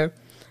Dementor.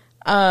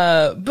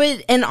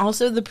 And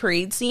also the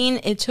parade scene,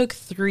 it took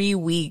 3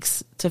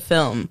 weeks to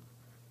film.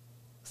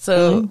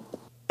 So,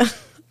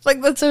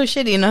 like, that's so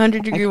shitty in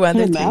 100-degree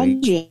weather. I can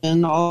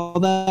imagine all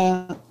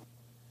that.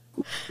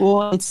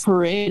 Well, it's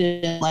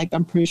paraded, like,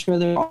 I'm pretty sure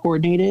they're all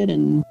coordinated,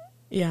 and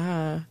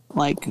yeah,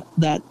 like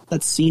that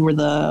scene where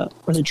the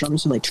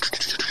drums are like,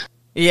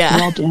 yeah,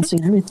 they're all dancing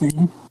and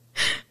everything.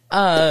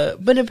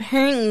 But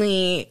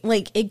apparently,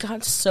 like, it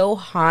got so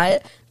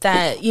hot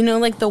that, you know,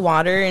 like the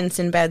water in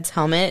Sinbad's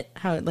helmet,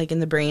 how, like, in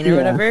the brain or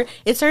whatever,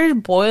 it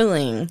started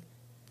boiling.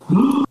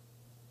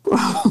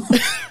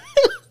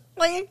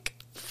 Like,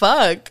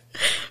 fuck.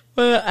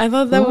 But I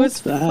thought that was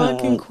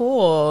fucking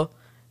cool.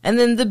 And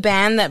then the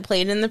band that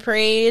played in the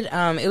parade,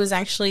 it was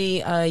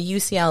actually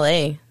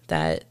UCLA,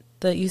 the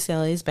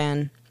UCLA's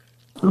band.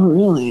 Oh,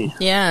 really?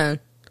 Yeah.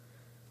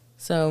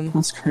 So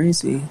that's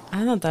crazy.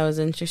 I thought that was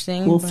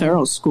interesting. Will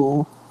Ferrell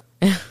school.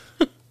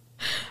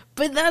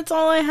 But that's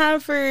all I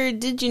have for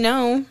Did You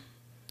Know?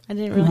 I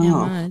didn't really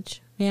have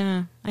much.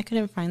 Yeah, I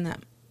couldn't find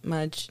that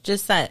much.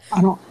 Just that.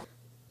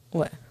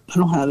 What? I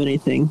don't have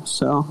anything,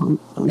 so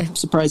I'm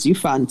surprised you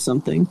found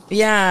something.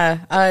 Yeah.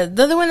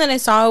 The other one that I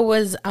saw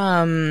was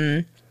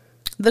the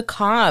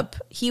cop.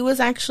 He was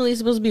actually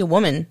supposed to be a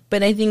woman,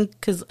 but I think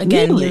because,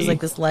 again, he was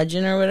like this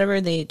legend or whatever,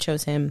 they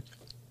chose him.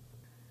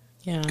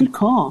 Yeah. Good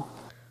call.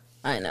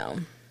 I know.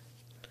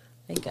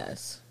 I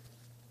guess.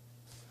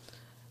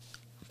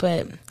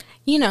 But,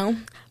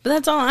 but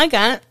that's all I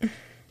got.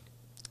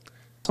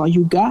 That's all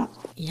you got?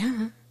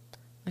 Yeah.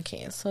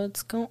 Okay, so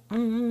let's go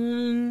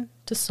on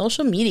to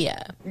social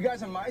media. You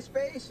guys on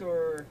MySpace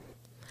or?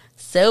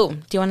 So,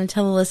 do you want to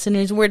tell the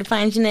listeners where to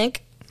find you,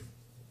 Nick?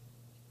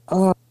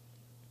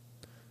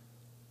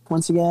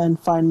 Once again,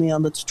 find me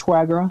on the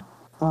Twagra,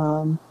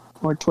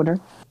 or Twitter.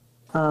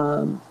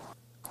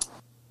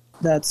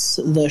 That's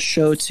the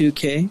show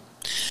 2K.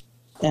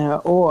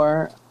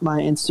 Or my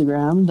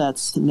Instagram,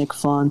 that's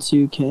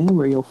NickFawn2K,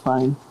 where you'll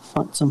find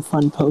some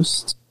fun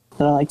posts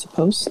that I like to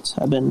post.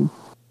 I've been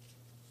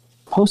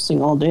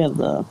posting all day of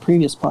the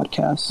previous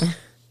podcast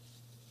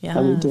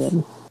that we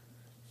did.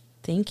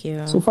 Thank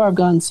you. So far, I've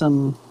gotten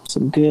some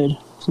good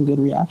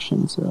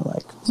reactions. They're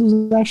like, this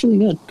is actually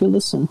good. Good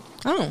listen.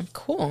 Oh,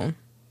 cool.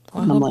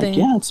 Well, And I'm like,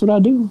 yeah, that's what I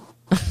do.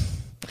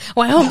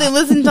 Well, I hope they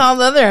listen to all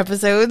the other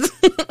episodes.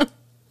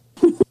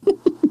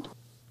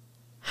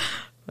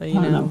 But, I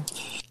don't know.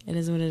 It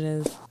is what it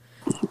is.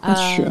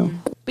 That's true.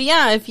 But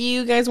yeah, if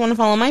you guys want to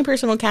follow my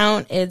personal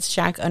account, it's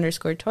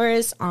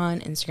Shaq_Taurus on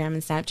Instagram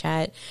and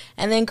Snapchat.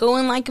 And then go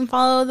and like and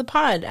follow the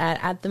pod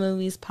at the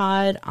Movies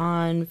Pod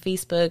on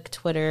Facebook,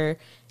 Twitter,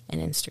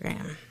 and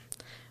Instagram.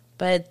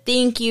 But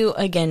thank you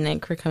again,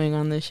 Nick, for coming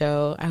on the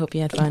show. I hope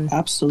you had fun.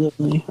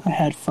 Absolutely. I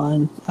had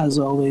fun, as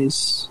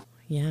always.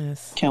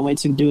 Yes. Can't wait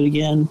to do it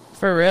again.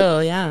 For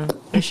real, yeah.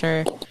 For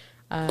sure.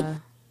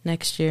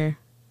 Next year,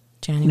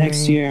 January.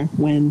 Next year,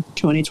 when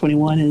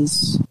 2021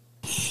 is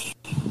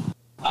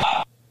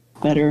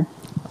better.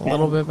 A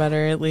little bit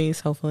better, at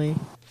least, hopefully.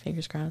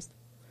 Fingers crossed.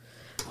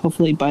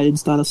 Hopefully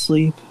Biden's not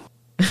asleep.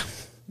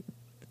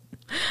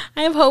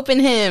 I have hope in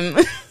him.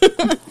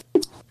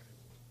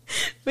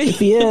 If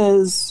he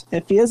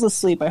is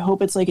asleep, I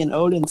hope it's like an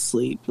Odin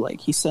sleep. Like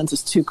he sends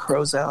his 2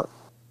 crows out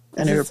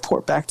and they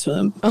report back to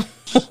him.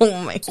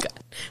 Oh my god.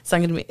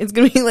 It's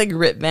gonna be like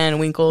Rip Van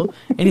Winkle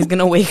and he's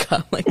gonna wake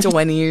up like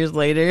 20 years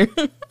later.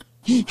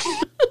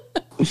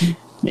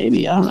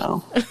 Maybe, I don't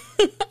know.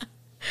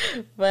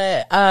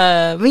 But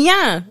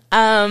yeah.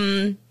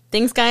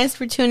 Thanks guys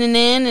for tuning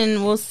in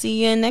and we'll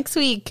see you next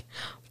week.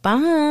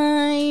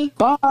 Bye.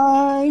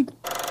 Bye.